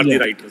 You are the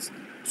writers.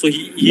 So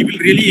he will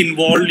really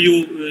involve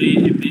you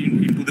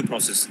into the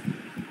process.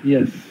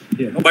 Yes.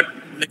 Yes. But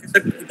like I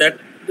said, that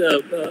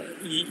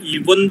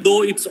even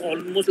though it's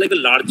almost like a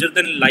larger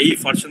than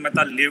life Harshal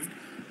Mehta lived,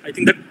 I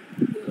think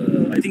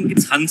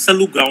it's Hansal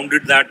who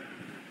grounded that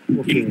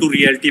into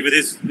reality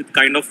with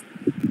kind of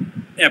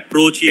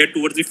approach he had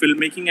towards the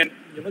filmmaking and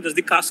just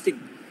the casting.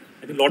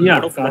 I think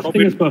lot of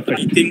it is perfect.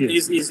 I think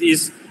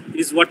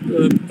is what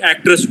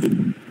actors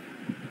do.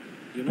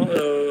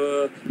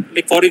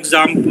 Like for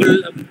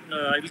example,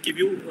 I will give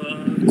you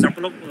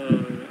example of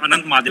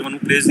Anant Madhavan, who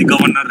plays the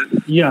governor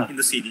in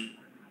the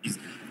series.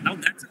 Now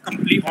that's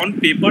on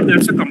paper,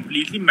 that's a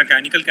completely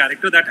mechanical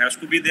character that has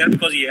to be there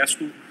because he has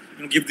to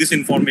give this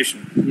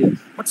information. Yes.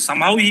 But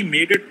somehow he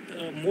made it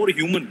more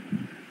human.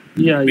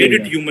 Made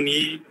it human.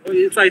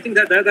 So I think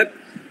that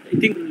I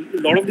think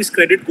a lot of this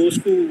credit goes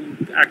to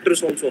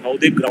actors also, how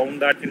they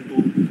ground that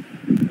into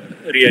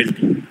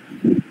reality.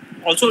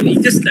 Also, I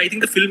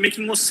think the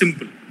filmmaking was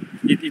simple.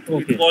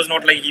 It was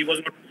not like he was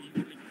not.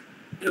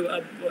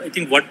 I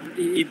think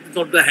it's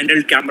not the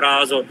handheld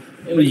cameras or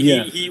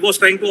he was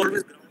trying to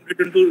always ground it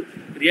into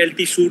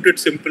reality, shoot it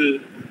simple.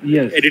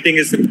 Yes. Editing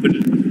is simple.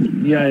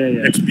 Yeah.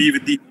 Let's be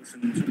with the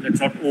emotions. Let's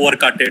not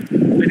overcut it.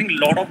 I think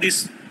a lot of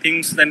these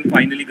things then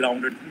finally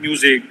grounded.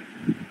 Music.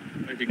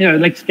 I think. Yeah,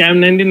 like Scam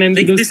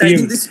 1992. I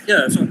think this.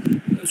 Yeah.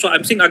 So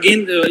I'm saying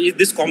again,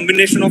 this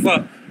combination of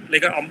a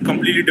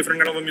completely different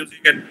kind of a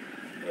music and.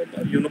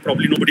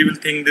 Probably nobody will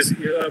think this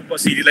a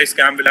serialized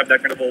Scam will have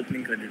that kind of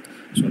opening credit.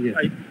 So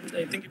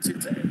I think it's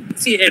at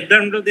the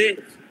end of the day,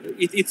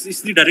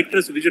 it's the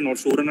director's vision or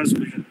showrunner's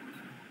vision.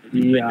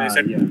 Like I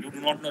said, you do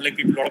not know. Like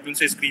a lot of people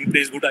say screenplay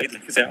is good. I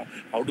say,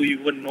 how do you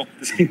even know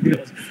the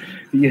screenplay?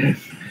 Yes.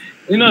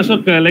 So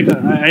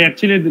I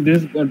actually,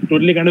 this is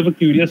totally kind of a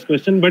curious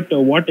question, but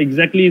what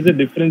exactly is the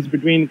difference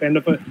between kind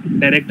of a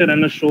director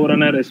and a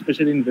showrunner,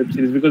 especially in web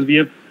series? Because we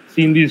have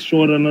seen these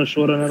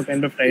showrunner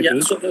kind of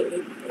titles.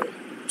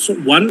 So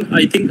one,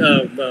 I think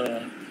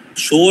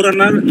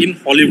showrunner in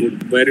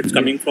Hollywood, where it's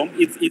coming from,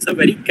 it's a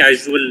very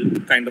casual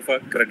kind of a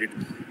credit.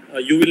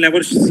 You will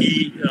never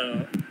see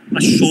a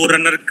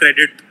showrunner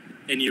credit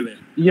anywhere.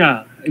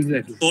 Yeah,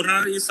 exactly.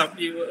 Showrunner is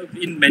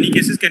in many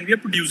cases can be a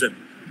producer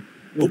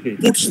who Okay.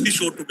 puts the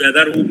show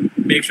together, who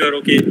makes sure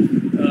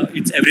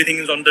it's everything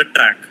is on the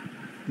track.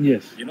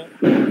 Yes. You know,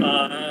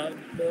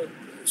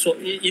 so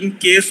in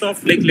case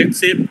of like let's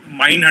say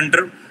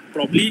Mindhunter,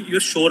 probably your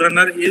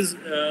showrunner is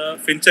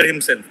Fincher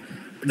himself.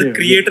 The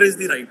creator is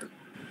the writer.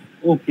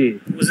 Okay.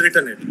 Who's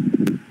written it.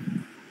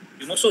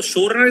 You know, so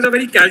showrunner is a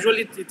very casual.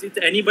 It's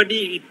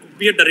anybody. It could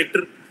be a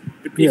director.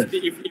 If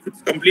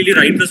it's completely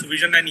writer's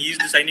vision and he's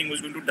deciding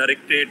who's going to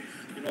direct it,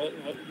 you know,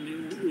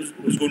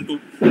 who's going to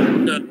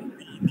the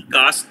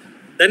cast,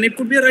 then it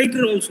could be a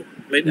writer also.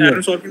 Like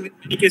Aaron Sorkin in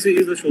many cases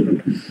is a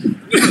showrunner.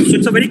 So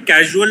it's a very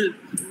casual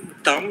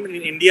term.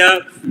 In India,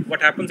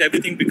 what happens?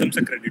 Everything becomes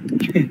a credit.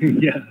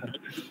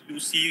 You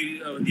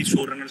see these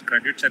showrunners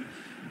credits, and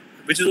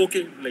which is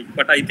okay. Like,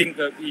 but I think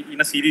in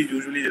a series,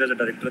 usually there is a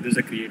director, there is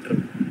a creator.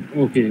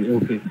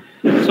 Okay.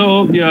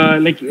 So,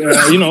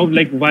 you know,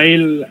 like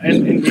while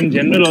and in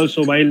general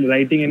also while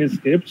writing any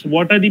scripts,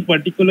 what are the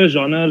particular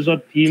genres or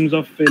themes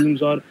of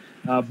films or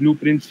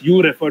blueprints you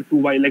refer to?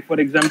 While, like for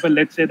example,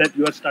 let's say that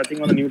you are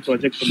starting on a new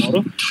project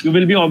tomorrow, you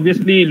will be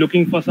obviously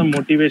looking for some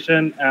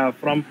motivation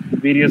from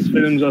various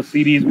films or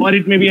series, or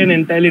it may be an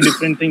entirely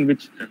different thing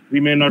which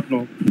we may not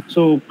know.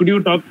 So, could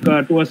you talk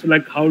to us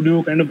like how do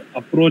you kind of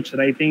approach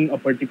writing a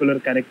particular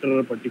character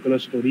or a particular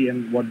story,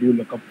 and what do you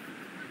look up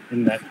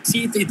in that?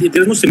 See,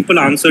 there's no simple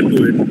answer to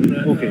it.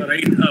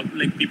 Right?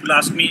 Like people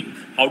ask me,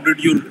 how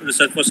did you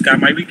research for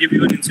scam? I will give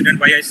you an incident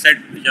why I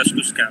said yes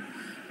to scam.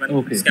 When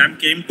scam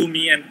came to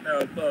me, and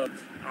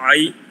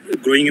I,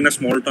 growing in a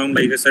small town,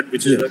 like I said,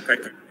 which is a kind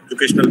of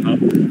educational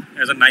hub,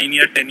 as a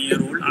 9-year,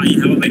 10-year-old, I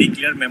have a very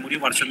clear memory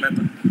of Arshad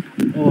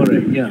Mehta. All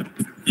right, yeah.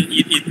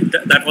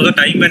 That was a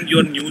time when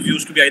your news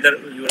used to be either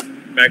your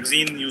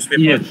magazine,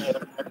 newspaper,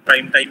 or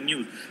prime time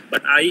news.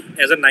 But I,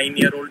 as a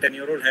 9-year-old,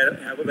 10-year-old,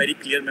 have a very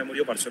clear memory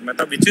of Arshad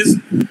Mehta, which is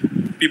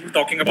people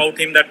talking about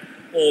him that,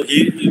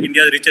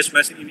 India's richest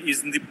man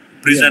is in the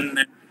prison,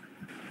 and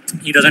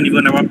he doesn't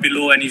even have a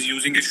pillow, and he's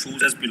using his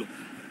shoes as pillow.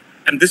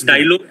 And this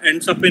dialogue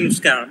ends up in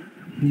Scam,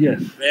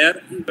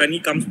 where when he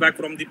comes back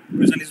from the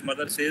prison, his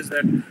mother says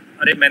that,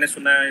 "Arey, मैंने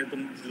सुना है तुम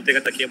जूते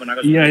का तकिया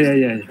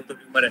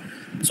बनाकर."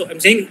 So I'm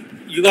saying,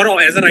 you are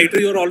as a writer,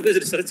 you are always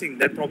researching.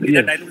 That probably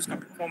that dialogue is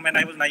coming from when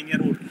I was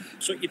 9-year-old.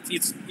 So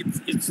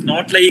it's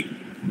not like,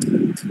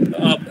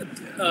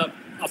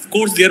 of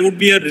course there would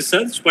be a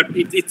research, but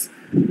it's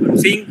I'm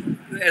saying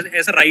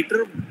as a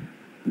writer,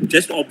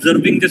 just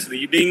observing, just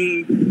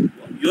reading,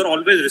 you're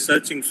always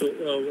researching. So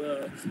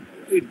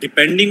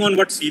depending on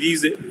what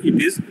series it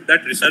is,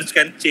 that research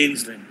can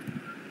change then.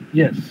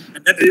 Yes.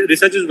 And that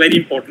research is very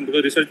important,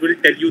 because research will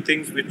tell you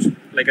things which,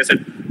 like I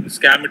said,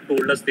 Scam, it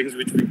told us things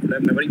which we could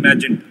have never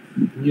imagined.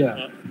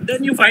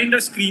 Then you find a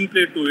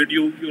screenplay to it.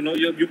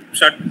 You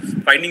start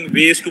finding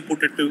ways to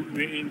put it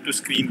into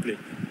screenplay.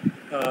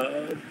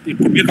 It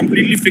could be a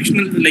completely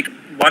fictional, like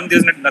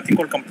there's nothing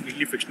called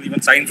completely fictional, even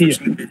science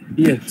fiction,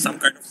 some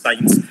kind of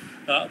science.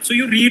 So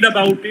you read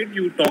about it,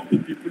 you talk to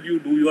people, you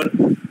do your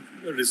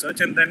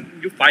research, and then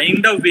you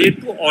find a way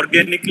to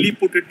organically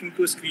put it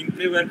into a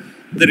screenplay where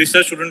the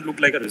research shouldn't look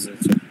like a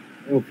research.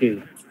 Okay.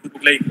 It should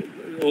look like,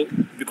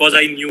 because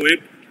I knew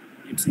it,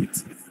 it's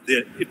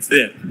there. It's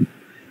there.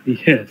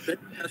 Yes. Then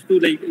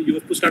you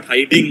have to start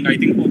hiding. I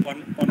think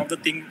one of the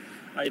things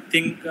I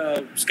think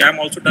Scam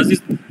also does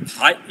is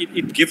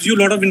it gives you a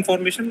lot of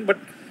information, but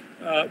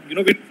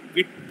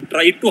we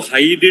try to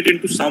hide it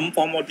into some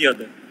form or the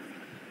other.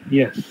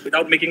 Yes.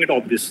 Without making it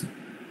obvious.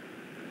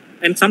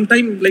 And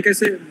sometimes, like I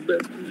say,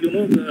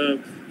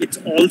 it's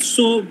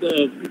also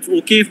it's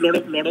okay if lot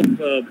of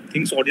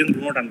things audience do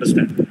not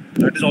understand.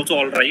 That is also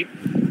all right.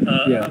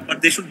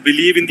 But they should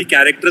believe in the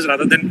characters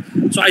rather than.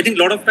 So I think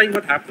a lot of time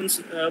what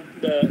happens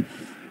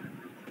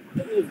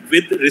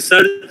with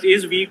research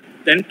is we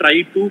then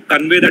try to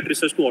convey that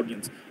research to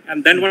audience.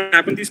 And then what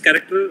happens? These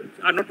characters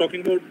are not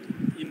talking about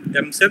in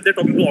themselves; they're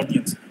talking to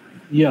audience.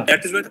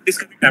 That is where the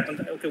disconnect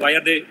happens. Okay, why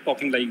are they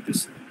talking like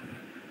this?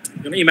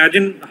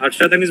 Imagine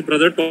Harshad and his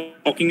brother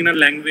talking in a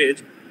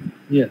language.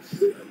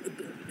 Yes.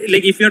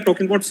 Like if we are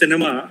talking about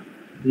cinema,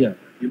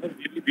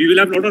 we will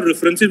have a lot of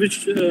references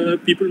which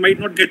people might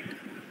not get.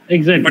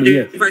 Exactly. But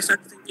if I start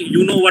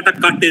thinking, what a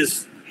cut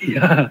is.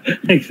 Yeah,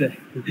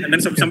 exactly. And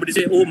then somebody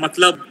say, "Oh,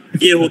 matlab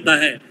ye hota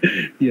hai."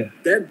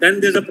 Then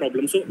there's a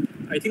problem. So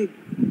I think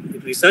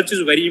research is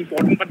very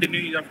important, but then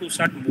you have to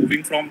start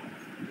moving from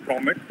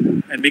it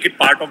and make it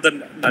part of the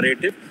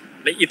narrative.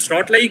 Like it's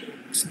not like.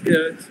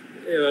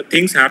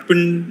 Things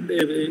happened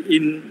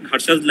in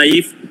Harshad's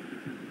life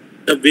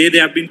the way they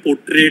have been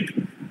portrayed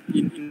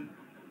in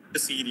the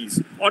series,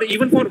 or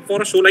even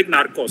for a show like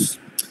Narcos.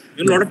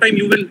 A lot of time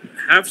you will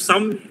have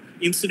some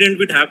incident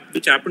which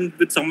happened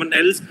with someone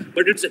else,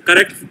 but it's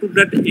correct to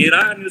that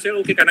era, and you say,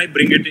 okay, can I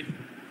bring it in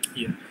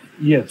here?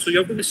 Yes. So you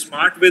have to be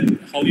smart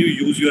with how you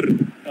use your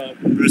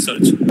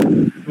research.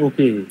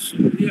 Okay. So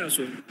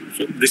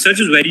research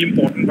is very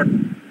important, but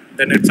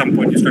then at some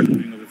point you start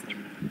moving away from it.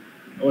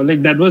 Oh,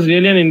 like that was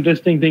really an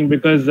interesting thing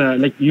because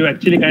like you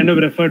actually kind of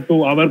referred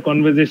to our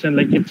conversation.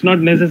 Like it's not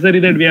necessary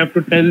that we have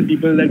to tell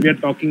people that we are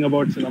talking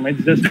about cinema.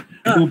 It's just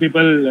two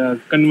people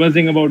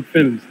conversing about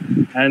films,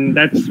 and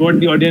that's what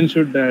the audience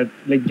should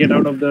like get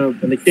out of the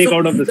like take So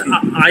out of the scene.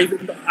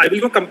 I will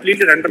go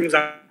completely random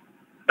example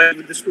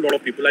with this to a lot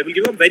of people. I will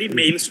give a very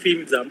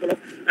mainstream example of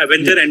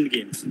Avenger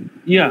Endgames.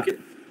 Yeah. Okay.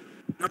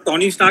 Now,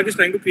 Tony Stark is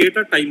trying to create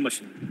a time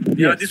machine.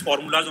 There are Yes. these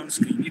formulas on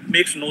screen. It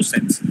makes no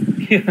sense.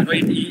 Yeah.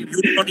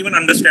 You do not even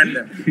understand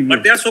them.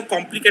 But they are so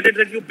complicated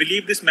that you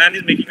believe this man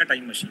is making a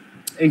time machine.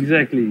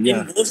 Exactly.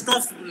 Yeah. In most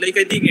of, like,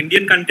 I think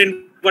Indian content,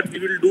 what we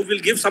will do, we'll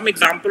give some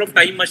example of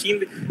time machine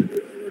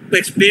to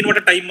explain what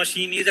a time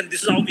machine is, and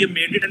this is how we have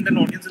made it, and then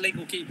audience is like,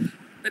 okay,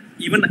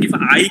 even if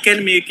I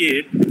can make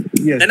it,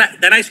 Yes.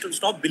 then I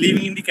stop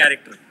believing in the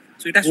character.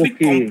 So it has to be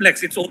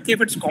complex. It's okay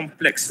if it's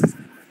complex.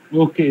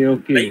 Okay.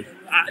 Okay.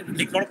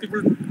 Like a lot of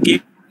people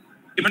came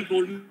and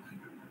told me,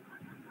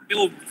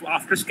 oh,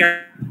 after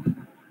scam,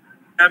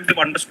 they've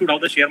understood how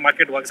the share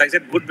market works. I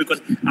said, good,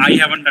 because I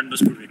haven't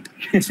understood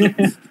it. So,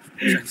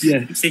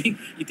 Yes. saying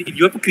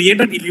you have to create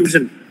that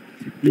illusion.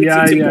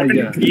 It's important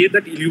to create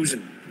that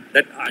illusion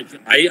that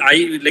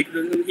I like.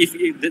 If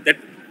that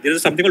there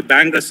is something called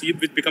bank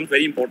receipt which becomes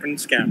very important in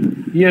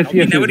scam. Yes.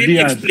 We never really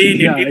explain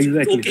it. Yeah, It's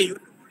exactly. okay.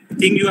 The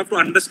thing you have to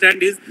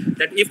understand is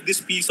that if this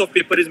piece of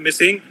paper is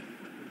missing,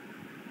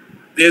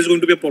 there's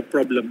going to be a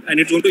problem, and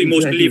it's going to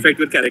emotionally affect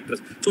your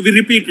characters. So we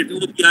repeat it.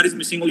 Oh, PR is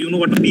missing. Oh, you know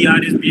what a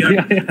PR is? PR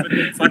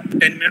for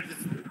 10 minutes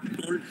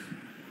it's told,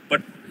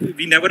 but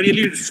we never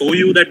really show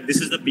you that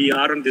this is the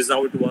BR and this is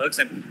how it works,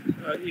 and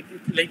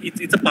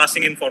it's a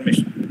passing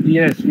information.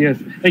 Yes.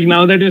 Like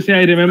now that you say,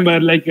 I remember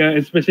like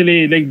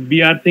especially like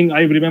BR thing.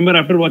 I remember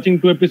after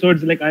watching 2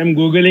 episodes, like I'm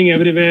googling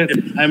everywhere.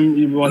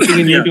 I'm watching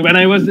in YouTube, and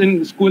I was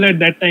in school at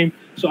that time,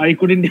 so I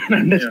couldn't even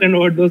understand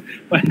what those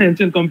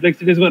financial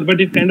complexities were.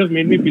 But it kind of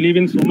made me believe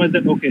in so much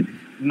that okay,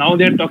 now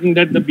they're talking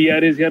that the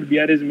BR is here,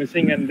 BR is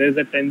missing, and there's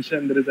a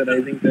tension, there is a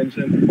rising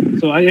tension.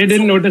 So I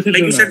didn't notice it.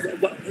 Like you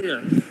said,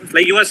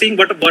 like you were saying,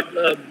 but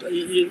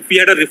if we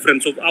had a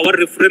reference. So our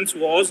reference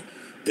was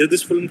there's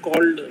this film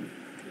called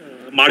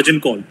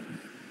Margin Call.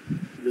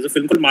 There's a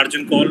film called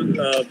Margin Call,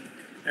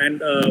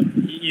 and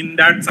in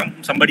that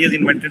somebody has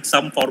invented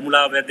some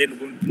formula where they're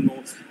going to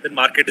know the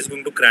market is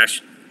going to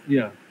crash.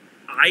 Yeah.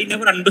 I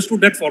never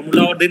understood that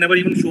formula, or they never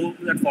even show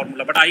that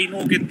formula. But I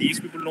know, okay, these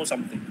people know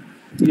something.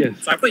 Yes.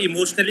 So I have to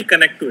emotionally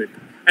connect to it.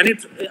 And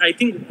I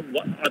think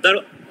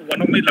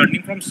one of my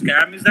learning from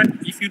scam is that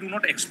if you do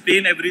not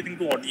explain everything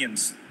to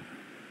audience,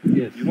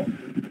 yes,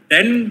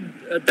 then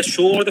the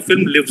show or the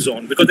film lives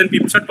on, because then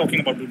people start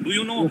talking about it. Do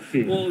you know?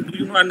 Okay. Oh, do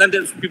you know? And then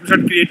people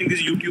start creating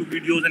these YouTube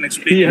videos and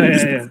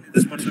explaining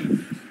this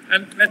person.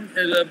 And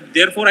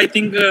therefore, I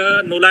think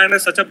Nolan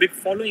has such a big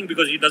following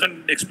because he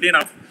doesn't explain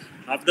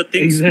half the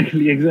things.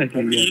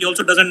 Exactly. He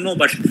also doesn't know,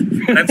 but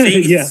what I'm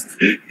saying is,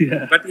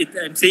 but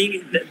I'm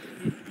saying that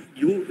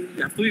you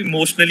have to be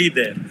emotionally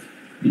there.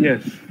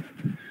 Yes.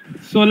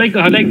 So like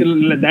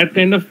that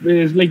kind of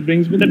is like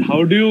brings me that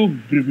how do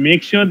you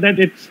make sure that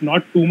it's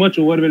not too much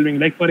overwhelming?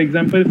 Like for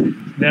example,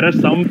 there are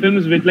some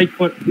films which like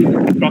for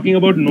talking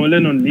about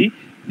Nolan only,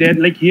 that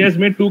like he has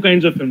made 2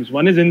 kinds of films.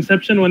 One is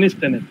Inception, one is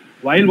Tenet.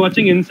 While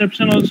watching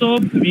Inception also,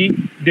 we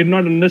did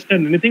not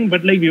understand anything,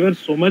 but like we were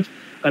so much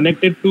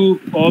connected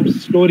to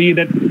Cobb's story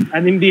that,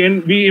 and in the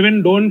end, we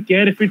even don't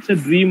care if it's a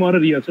dream or a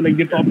real. So like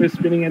the top is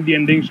spinning at the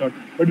ending shot,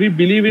 but we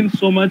believe in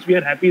so much. We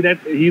are happy that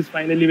he's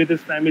finally with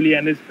his family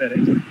and his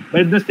parents.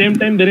 But at the same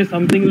time, there is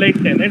something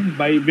like Tenet,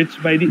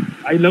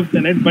 I love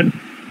Tenet, but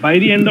by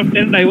the end of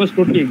Tenet, I was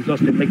totally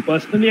exhausted. Like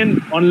personally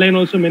and online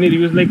also, many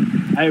reviews like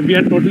we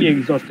are totally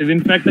exhausted.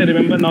 In fact, I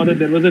remember now that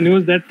there was a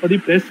news that for the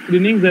press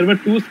screenings, there were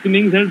 2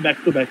 screenings held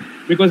back to back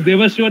because they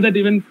were sure that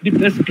even the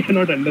press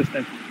cannot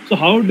understand. So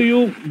how do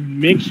you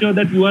make sure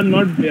that you are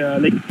not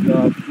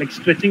like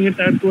stretching it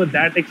out to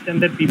that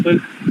extent that people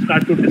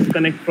start to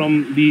disconnect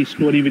from the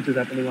story which is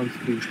happening on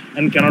screen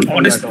and cannot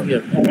follow at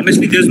all?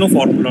 Honestly, there's no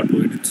formula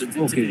to it.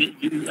 Okay.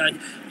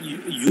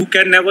 You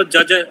can never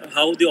judge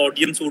how the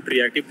audience would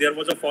react. If there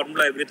was a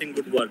formula, everything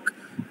would work.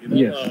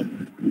 Yes.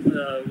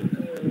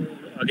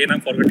 Again,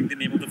 I'm forgetting the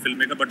name of the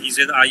filmmaker, but he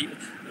says,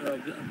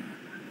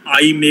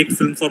 I make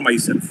film for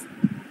myself.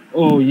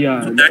 Oh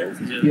yeah. So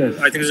yes.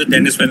 I think it's a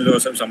Dennis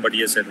Villeneuve or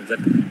somebody has said that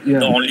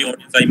the only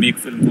audience I make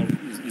film for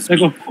is like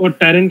me. Or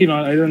Tarantino.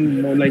 I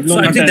don't know. Like no. So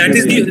I think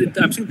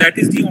I'm saying that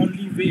is the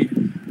only way,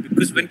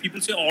 because when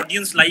people say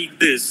audience like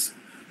this,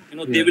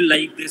 they will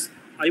like this.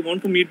 I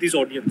want to meet this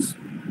audience.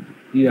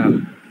 Yeah.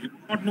 You do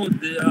not know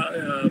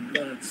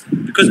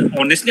because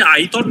honestly,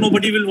 I thought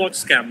nobody will watch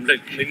Scam.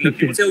 Like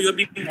people say, oh, you're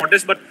being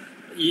modest, but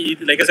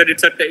like I said,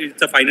 it's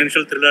a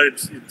financial thriller.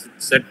 It's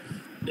set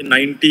in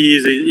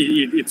 90s.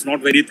 It's not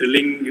very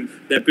thrilling.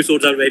 The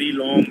episodes are very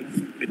long.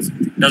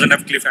 It doesn't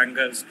have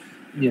cliffhangers.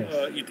 Yes.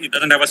 It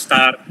doesn't have a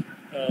star.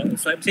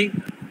 So I'm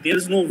saying there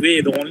is no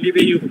way. The only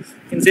way you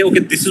can say, okay,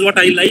 this is what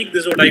I like,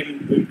 this is what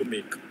I'm going to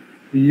make.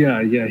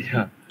 Yeah.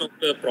 So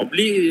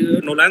probably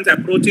Nolan's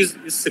approach is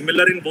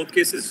similar in both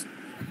cases.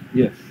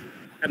 Yes.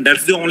 And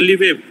that's the only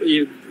way.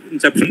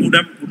 Inception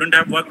wouldn't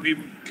have worked.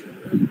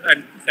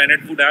 And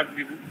Tenet would have.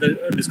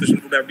 The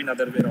discussion would have been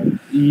other way around.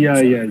 Yeah.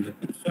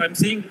 So I'm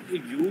saying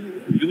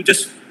you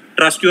just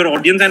trust your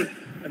audience, and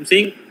I'm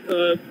saying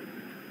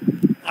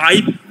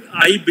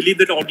I believe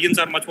that audience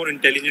are much more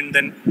intelligent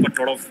than what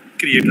a lot of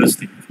creators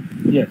think.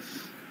 Yes.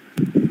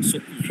 So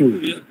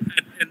True.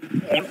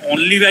 And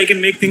only way I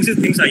can make things is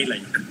things I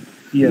like.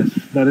 Yes,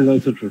 that is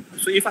also true.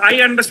 So if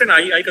I understand,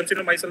 I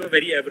consider myself a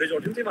very average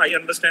audience. If I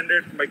understand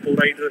it, my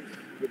co-writer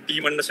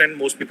team understand,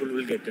 most people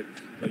will get it.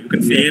 You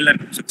can fail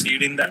and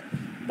succeed in that.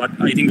 But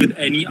I think with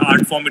any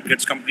art form, it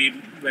gets complete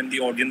when the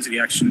audience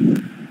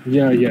reaction.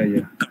 Yeah.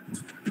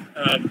 Comes.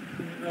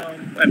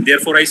 And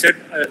therefore, I said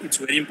it's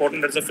very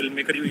important as a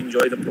filmmaker you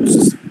enjoy the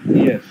process.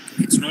 Yes.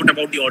 It's not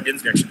about the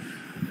audience reaction.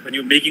 When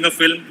you're making a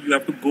film, you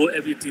have to go.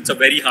 It's a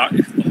very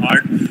hard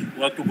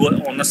work to go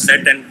on a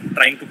set and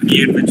trying to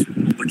create which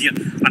nobody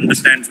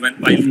understands while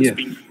it's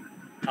being.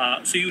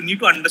 So you need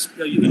to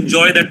you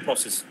enjoy that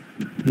process.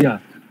 Yeah.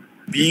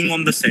 Being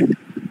on the set,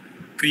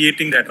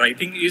 creating that.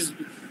 Writing is,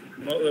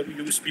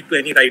 you speak to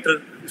any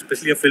writer,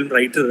 especially a film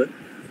writer.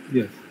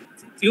 Yes.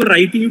 You're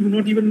writing, you do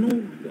not even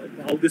know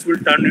how this will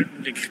turn it.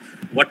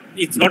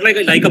 It's not like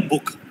a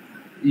book.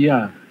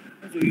 Yeah.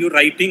 So you're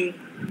writing,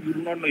 you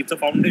do not know. It's a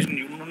foundation.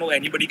 You don't know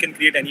anybody can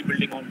create any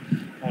building on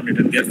it.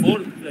 And therefore,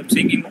 I'm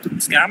saying in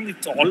Scam,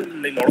 it's all,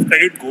 a lot of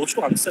credit goes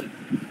to Ansel.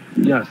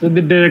 Yeah, so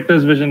the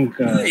director's vision.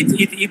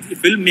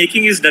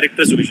 Filmmaking is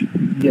director's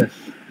vision. Yes.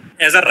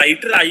 As a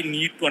writer, I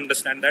need to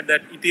understand that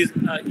it is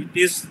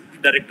the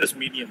director's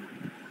medium.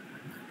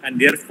 And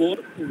therefore,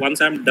 once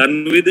I'm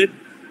done with it,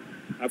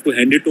 I have to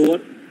hand it over.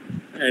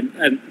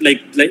 And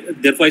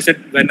therefore I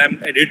said, when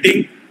I'm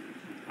editing,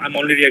 I'm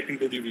only reacting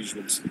to the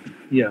visuals.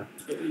 Yeah.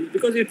 So,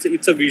 because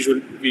it's a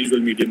visual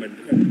medium at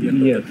the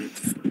end of the day.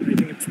 So I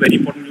think it's very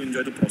important to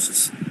enjoy the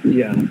process.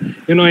 Yeah.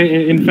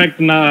 In fact,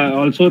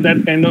 also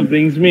that kind of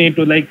brings me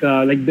to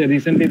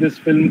recently this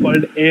film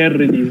called Air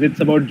released. It's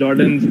about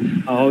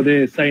Jordans, how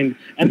they signed.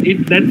 And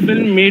that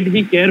film made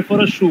me care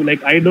for a shoe.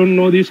 Like, I don't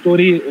know the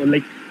story,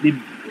 like the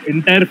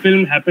entire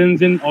film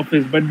happens in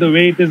office, but the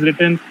way it is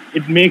written,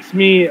 it makes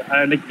me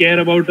care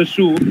about a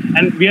shoe.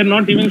 And we are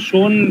not even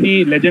shown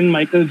the legend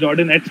Michael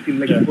Jordan at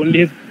screen, only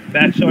his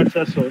back shots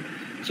are shown.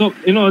 So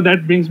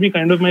that brings me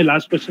kind of my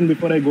last question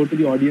before I go to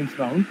the audience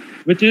round,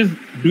 which is,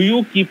 do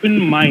you keep in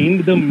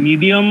mind the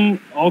medium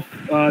of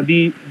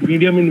the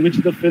medium in which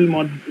the film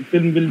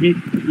will be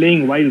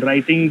playing while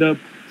writing the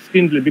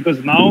screenplay?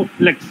 Because now,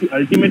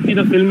 ultimately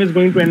the film is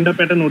going to end up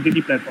at an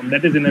OTT platform.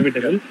 That is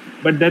inevitable.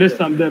 But there is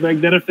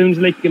there are films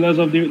like Killers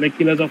of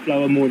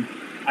Flower Moon,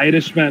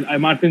 Irishman,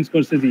 Martin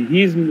Scorsese.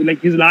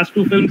 His last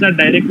two films are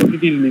direct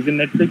OTT release in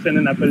Netflix and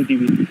in Apple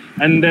TV.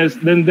 And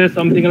there's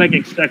something like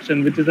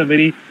Extraction, which is a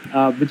very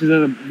which is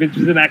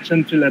an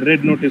action thriller.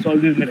 Red Notice, all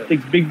these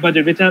Netflix big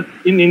budget, which are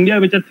in India,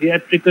 which are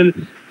theatrical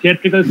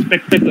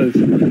spectacles.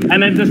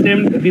 And at the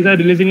same, these are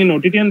releasing in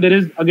OTT. And there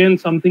is again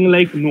something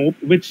like Nope,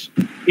 which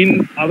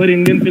in our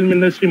Indian film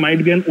industry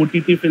might be an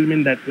OTT film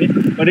in that way,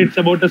 but it's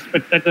about a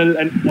spectacle.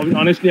 And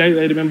honestly, I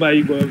remember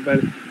I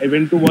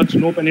went to watch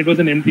Nope, and it was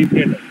an empty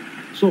theater.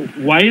 So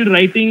while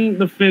writing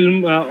the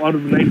film or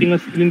writing a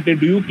screenplay,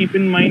 do you keep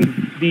in mind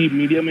the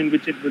medium in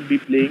which it will be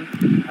playing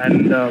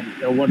and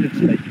what it's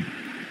like?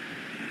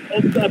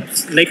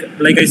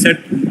 Like I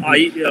said,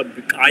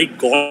 I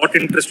got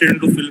interested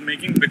into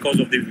filmmaking because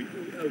of the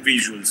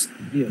visuals.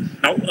 Yes.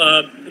 Now,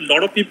 a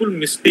lot of people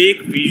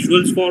mistake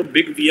visuals for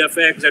big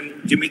VFX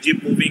and Jimmy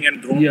Jeep moving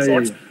and drone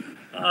shots.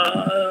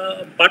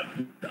 Yeah. But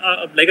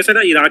like I said,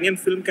 an Iranian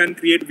film can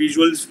create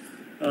visuals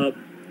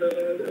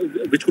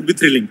which could be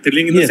thrilling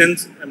in the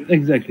sense,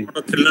 exactly, not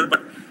a thriller,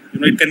 but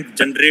it can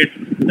generate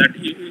that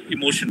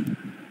emotion.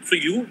 So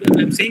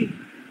I'm saying,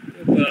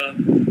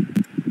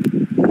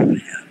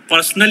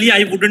 personally,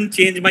 I wouldn't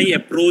change my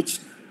approach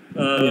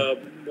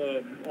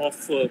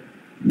of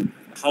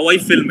how I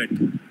film it.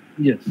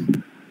 Yes.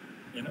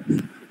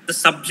 The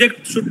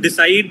subject should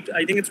decide.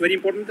 I think it's very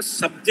important. The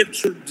subject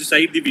should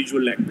decide the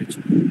visual language,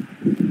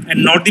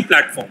 and not the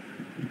platform.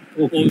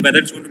 Okay. Or whether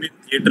it's going to be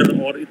theater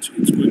or it's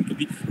going to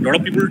be. A lot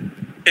of people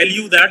tell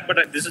you that, but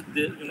this is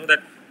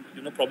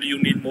probably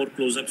you need more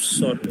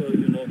close-ups or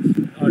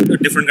a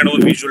different kind of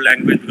a visual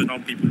language, because now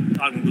people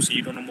are going to see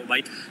it on a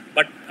mobile.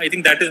 But I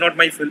think that is not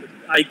my film.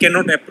 I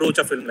cannot approach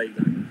a film like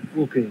that.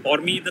 Okay. For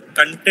me, the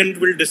content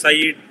will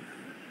decide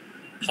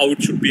how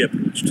it should be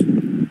approached,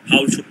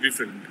 how it should be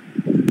filmed.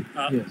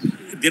 Yes.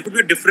 There could be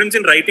a difference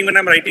in writing when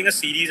I'm writing a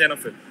series and a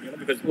film,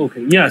 because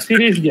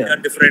series are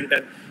different,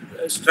 and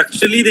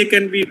structurally they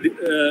can be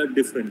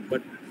different.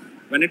 But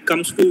when it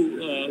comes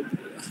to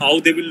how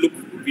they will look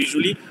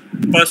visually,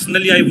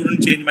 personally, I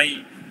wouldn't change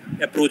my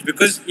approach,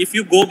 because if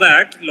you go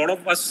back, a lot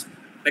of us,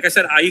 like I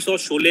said, I saw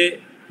Sholay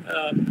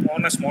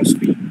on a small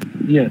screen.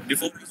 Yes.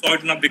 Before we saw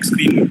it on a big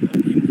screen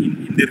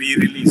in in the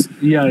re-release.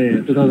 Yeah, yeah,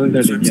 So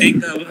 2013. I'm saying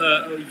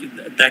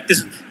that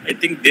is, I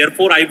think,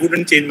 therefore I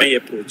wouldn't change my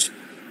approach.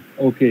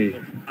 Okay.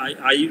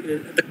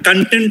 The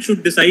content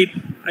should decide.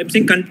 I'm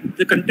saying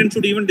the content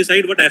should even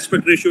decide what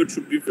aspect ratio it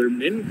should be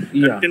filmed in.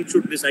 Yeah. Content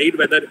should decide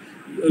whether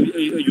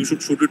you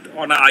should shoot it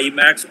on an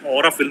IMAX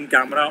or a film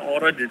camera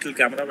or a digital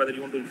camera, whether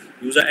you want to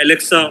use a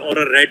Alexa or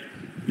a Red.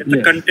 Let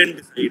the content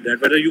decide that,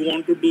 whether you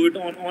want to do it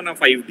on a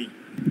 5D.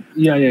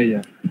 Yeah, yeah,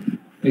 yeah.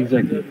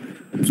 Exactly.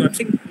 So I'm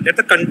saying let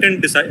the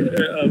content decide,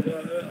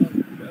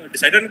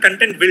 and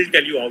content will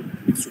tell you how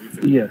it needs to be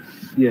filmed. Yes,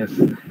 yes.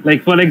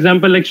 Like for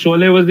example, like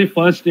Sholay was the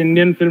first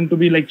Indian film to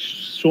be like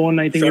shown,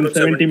 I think, Shot in on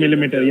 70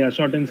 millimeter. yeah. Yeah,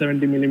 shot in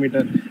 70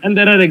 millimeter. And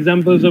there are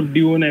examples of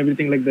Dune,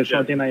 everything like the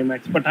shot in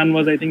IMAX. Pathan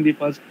was, I think, the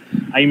first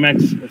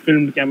IMAX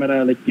filmed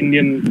camera, like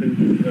Indian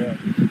film.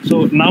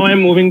 So now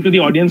I'm moving to the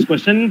audience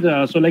questions.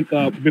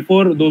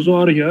 Before those who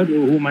are here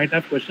who might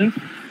have questions,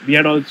 we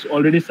had also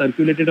already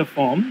circulated a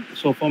form.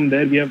 So from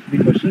there we have the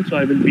questions. So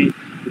I will be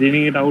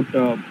reading it out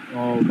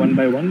one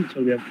by one.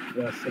 So we have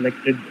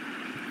selected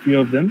few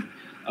of them.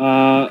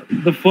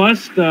 The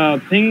first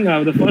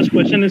the first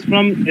question is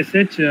from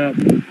SH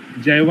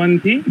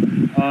Jaywanti.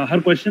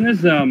 Her question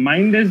is,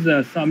 mind is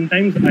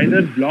sometimes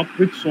either blocked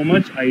with so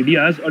much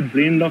ideas or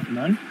drained of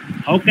none.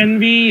 How can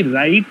we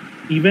write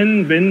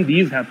even when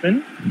these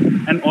happen?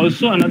 And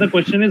also another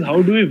question is,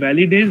 how do we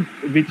validate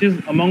which is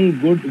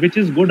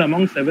good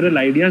among several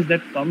ideas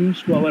that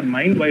comes to our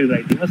mind while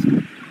writing a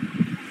script?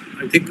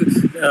 I think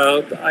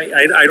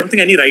I don't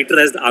think any writer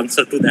has the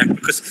answer to that,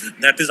 because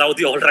that is how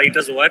all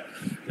writers work.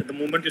 At the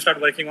moment you start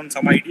working on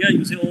some idea,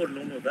 you say, oh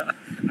no,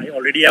 I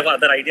already have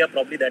other idea,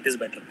 probably that is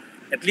better.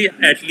 At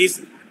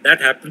least that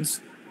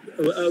happens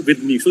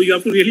with me. So you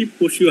have to really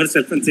push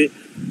yourself and say,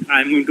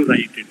 I'm going to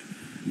write it.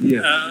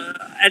 Yeah.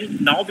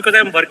 And now, because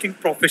I'm working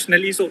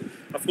professionally, so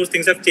of course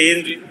things have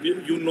changed.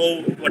 You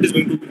know what is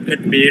going to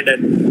get made,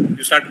 and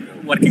you start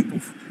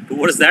working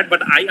towards that.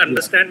 But I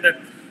understand that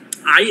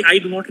I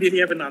do not really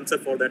have an answer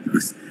for that,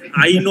 because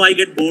I know I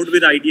get bored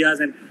with ideas,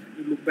 and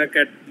you look back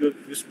at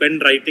you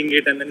spend writing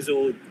it, and then you say,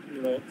 oh,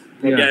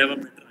 probably I have a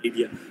better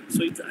idea.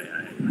 So I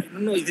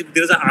don't know if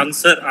there is an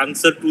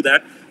answer to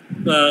that.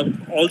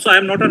 Also, I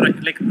am not a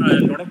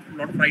lot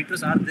of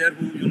writers are there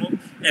who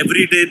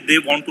every day they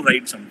want to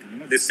write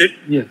something. They sit.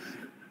 Yes.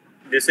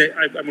 They say,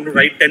 I'm going to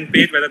write 10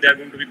 pages, whether they are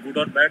going to be good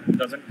or bad,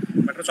 doesn't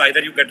matter. So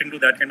either you get into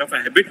that kind of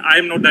a habit. I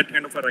am not that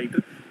kind of a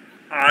writer.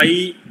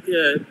 I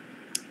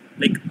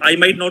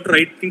might not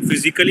write things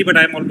physically, but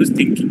I am always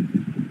thinking.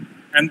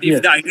 And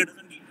if the idea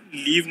doesn't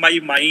leave my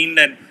mind,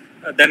 and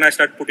then I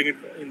start putting it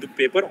in the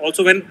paper.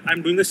 Also, when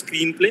I'm doing a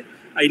screenplay,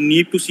 I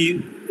need to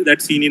see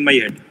that scene in my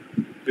head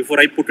before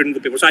I put it in the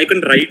paper. So I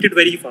can write it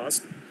very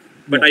fast,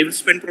 but I will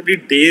spend probably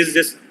days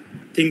just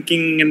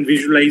thinking and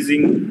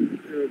visualizing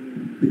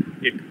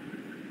it.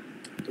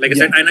 Like I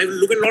said, and I will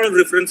look at a lot of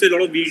references, a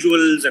lot of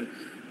visuals, and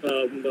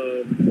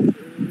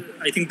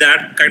I think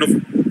that kind of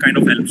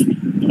helps me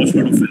watch a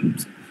lot of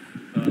films.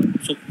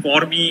 So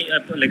for me,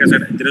 like I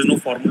said, there is no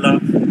formula.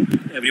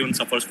 Everyone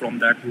suffers from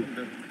that.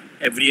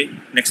 Every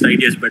next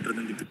idea is better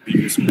than the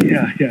previous one.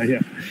 Yeah.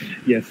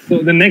 Yes. So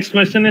the next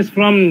question is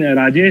from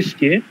Rajesh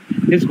K.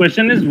 His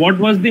question is, what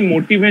was the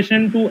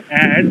motivation to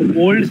add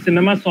old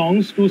cinema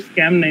songs to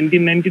Scam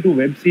 1992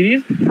 web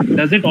series?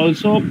 Does it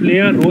also play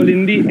a role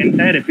in the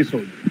entire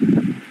episode?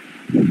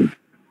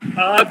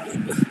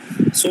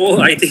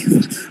 So I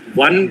think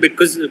one of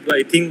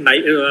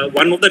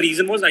the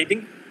reason was, I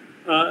think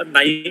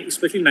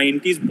especially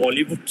 90s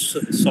Bollywood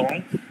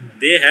song,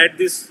 they had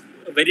this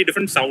very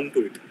different sound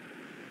to it.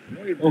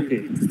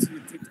 It's a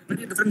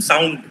very different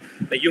sound.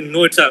 Like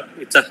it's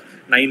a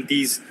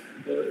 90s.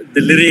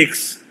 The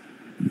lyrics,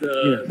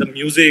 the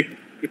music,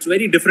 it's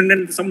very different,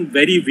 and some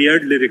very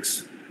weird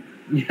lyrics.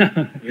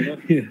 Yeah.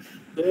 Yes.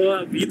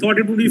 So we thought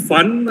it would be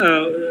fun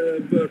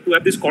to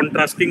have this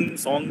contrasting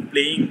song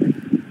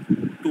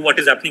playing to what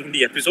is happening in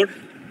the episode.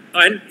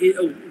 And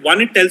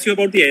one, it tells you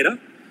about the era.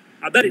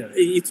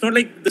 It's not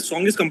like the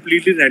song is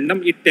completely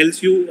random. It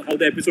tells you how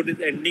the episode is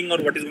ending or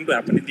what is going to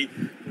happen in the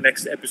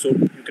next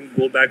episode. You can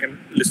go back and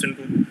listen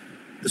to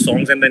the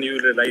songs, and then you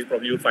realize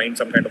probably you'll find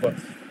some kind of a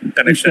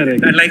connection.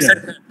 And I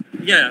said,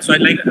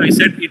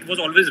 it was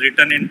always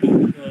written into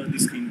the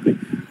screenplay.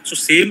 So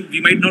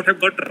we might not have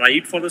got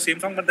right for the same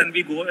song, but then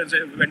we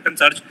went and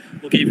searched,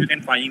 okay, if you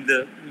can find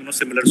the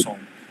similar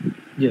song.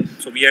 Yes.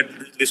 So we had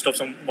this list of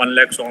some 1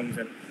 lakh songs,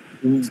 and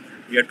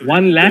we had to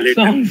 1 lakh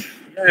songs.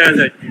 Yeah,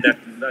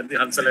 the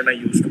Hansel and I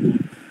used to go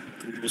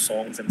through those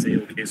songs and say,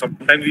 okay.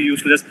 Sometimes we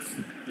used to just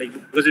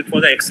because it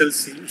was an Excel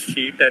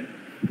sheet, and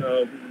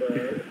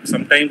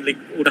sometimes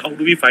how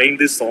do we find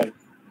this song?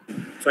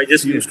 So I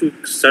just used to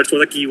search for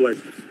the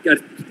keyword.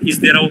 Is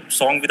there a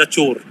song with a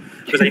chore?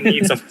 Because I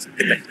need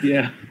something like that.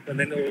 Yeah. And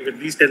then at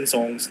least 10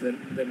 songs, then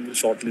we'll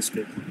shortlist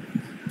it.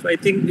 So I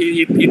think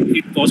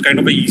it was kind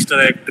of an Easter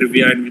egg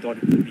trivia, and we thought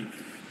it would be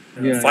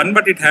fun,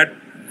 but it had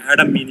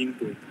a meaning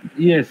to it.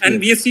 Yes, And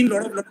yes. we have seen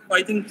lot of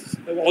I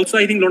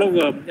think lot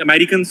of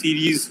American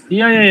series.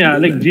 Yeah.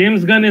 Like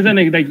James Gunn is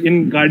like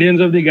in Guardians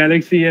of the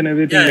Galaxy and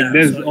everything. Like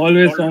there's So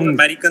always lot of songs.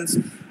 Americans.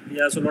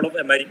 Yeah, so a lot of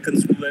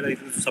Americans do, and I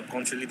think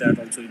subconsciously that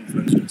also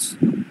influenced us.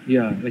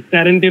 Yeah, like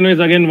Tarantino is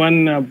again one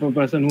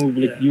person who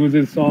like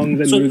uses songs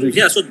and So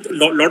music. so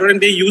lot of them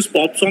they use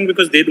pop song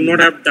because they do not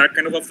have that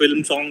kind of a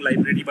film song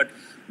library. But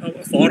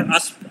for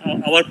us,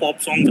 our pop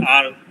songs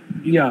are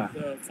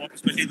for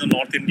especially the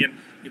North Indian,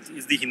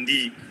 it's the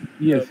Hindi.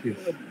 Yes.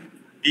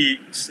 The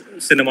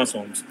cinema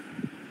songs.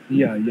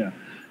 Yeah.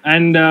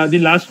 And the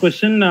last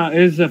question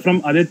is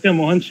from Aditya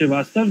Mohan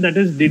Srivastav. That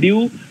is, did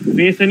you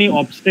face any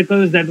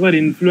obstacles that were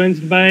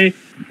influenced by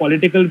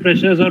political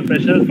pressures or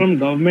pressures from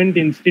government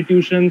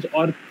institutions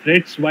or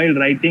threats while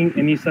writing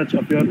any such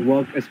of your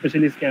work,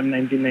 especially Scam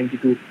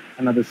 1992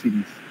 and other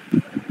series?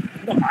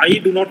 No, I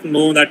do not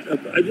know that.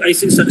 I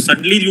see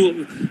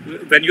suddenly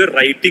when you're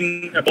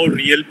writing about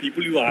real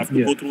people, you have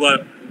to go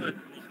through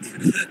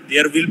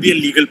there will be a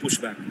legal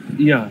pushback.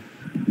 Yeah.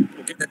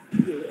 Okay.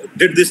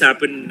 Did this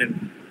happen?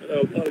 And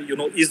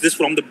is this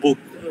from the book?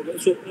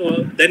 So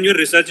then your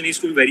research needs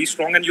to be very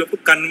strong, and you have to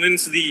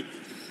convince the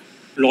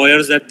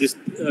lawyers that this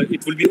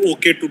it will be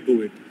okay to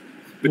do it,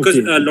 because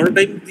a lot of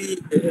times the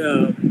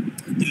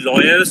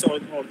lawyers or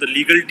the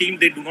legal team,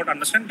 they do not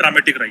understand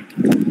dramatic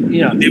writing.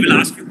 Yeah, they will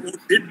ask you, oh,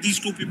 did these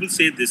two people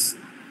say this?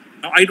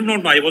 Now I do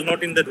not know, I was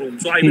not in the room,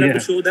 so I will have to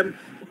show them,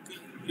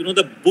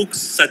 the book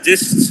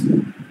suggests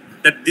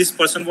that this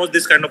person was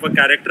this kind of a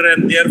character,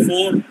 and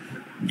therefore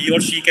he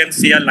or she can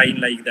say a line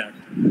like that.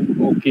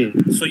 Okay.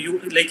 So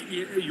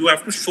you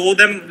have to show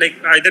them, like,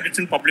 either it's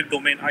in public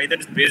domain, either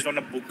it's based on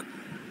a book,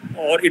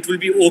 or it will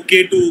be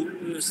okay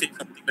to say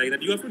something like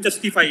that. You have to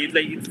justify it,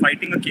 like it's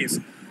fighting a case.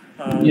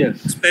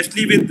 Yes.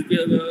 Especially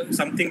with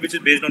something which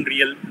is based on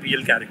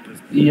real characters.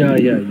 Yeah.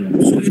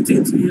 So it's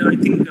I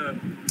think,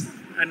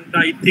 and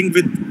I think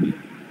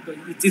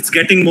it's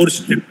getting more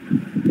strict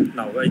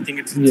now. I think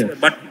it's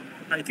but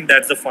I think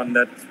that's the fun,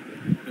 that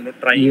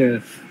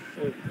trying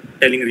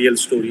telling real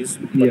stories.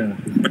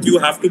 But you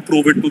have to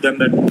prove it to them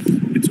that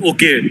it's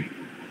okay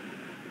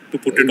to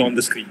put it on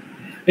the screen.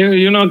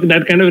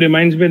 That kind of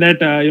reminds me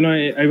that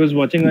I was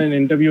watching an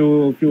interview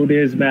a few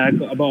days back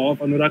about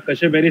Anurag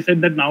Kashyap, where he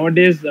said that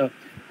nowadays a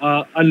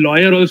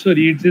lawyer also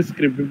reads his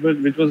script,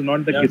 which was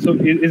not the case. So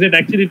is it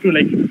actually true?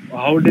 Like,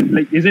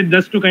 is it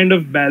just to kind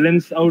of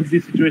balance out the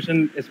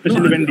situation,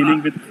 especially when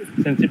dealing with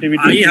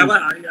sensitivity?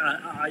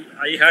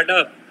 I had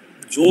a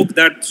joke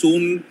that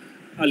soon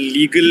a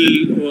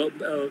legal,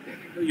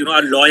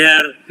 a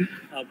lawyer,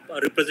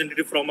 a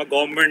representative from a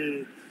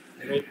government,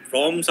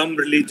 from some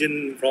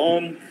religion,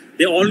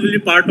 they all will be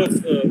part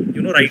of,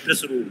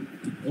 writer's room.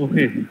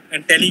 Okay.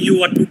 And telling you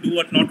what to do,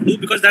 what not to do,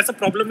 because that's a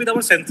problem with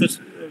our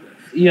censorship.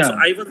 So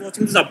I was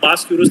watching this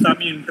Abbas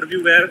Kiarostami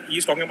interview where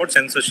he's talking about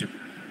censorship.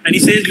 And he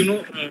says,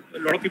 a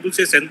lot of people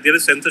say there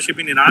is censorship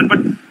in Iran, but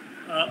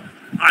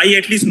I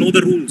at least know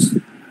the rules.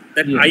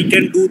 That I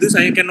can do this,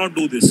 I cannot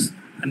do this.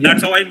 And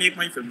that's how I make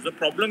my films. The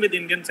problem with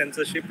Indian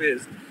censorship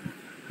is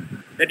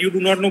that you do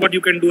not know what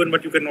you can do and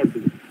what you cannot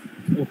do.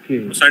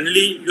 Okay. So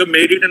suddenly you have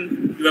made it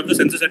and you have the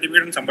censor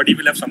certificate, and somebody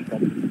will have some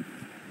problem.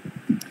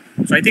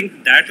 So I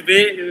think that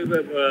way,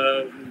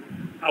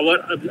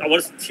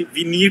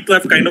 we need to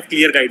have kind of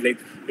clear guidelines.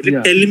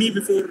 Tell me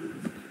before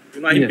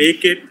I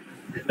make it,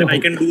 then I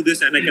can do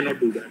this and I cannot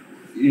do that.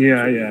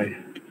 Yeah.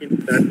 In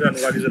that way,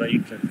 Anurag is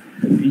right.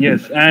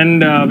 Yes,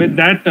 and with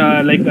that,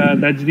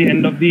 that's the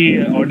end of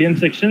the audience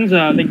sections.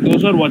 Like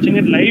those who are watching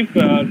it live,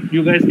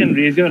 you guys can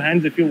raise your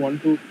hands if you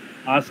want to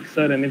ask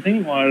sir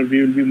anything, or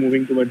we will be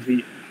moving towards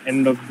the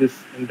end of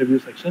this interview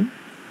section.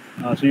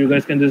 So you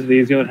guys can just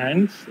raise your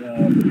hands.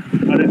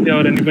 Aditya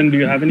or anyone, do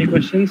you have any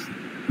questions?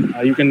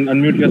 You can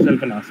unmute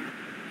yourself and ask.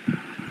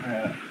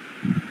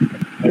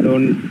 I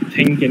don't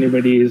think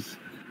anybody is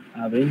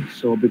having,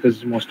 so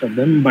because most of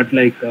them, but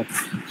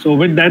so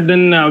with that,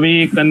 then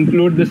we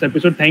conclude this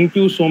episode. Thank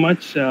you so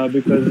much,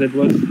 because it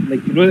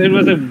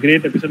was a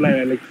great episode.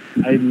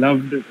 I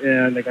loved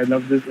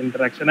this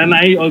interaction, and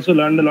I also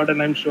learned a lot,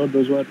 and I'm sure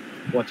those who are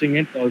watching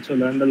it also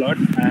learned a lot.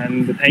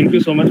 And thank you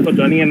so much for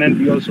joining, and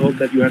we also hope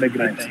that you had a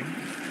great time.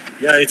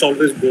 Yeah, it's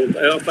always good.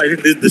 I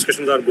think these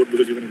discussions are good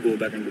because you can go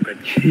back and look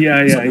at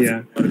yeah.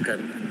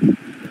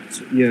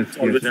 Yes, it's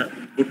always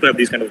good to have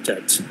these kind of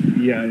chats.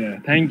 Yeah.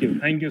 Thank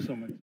you so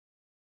much.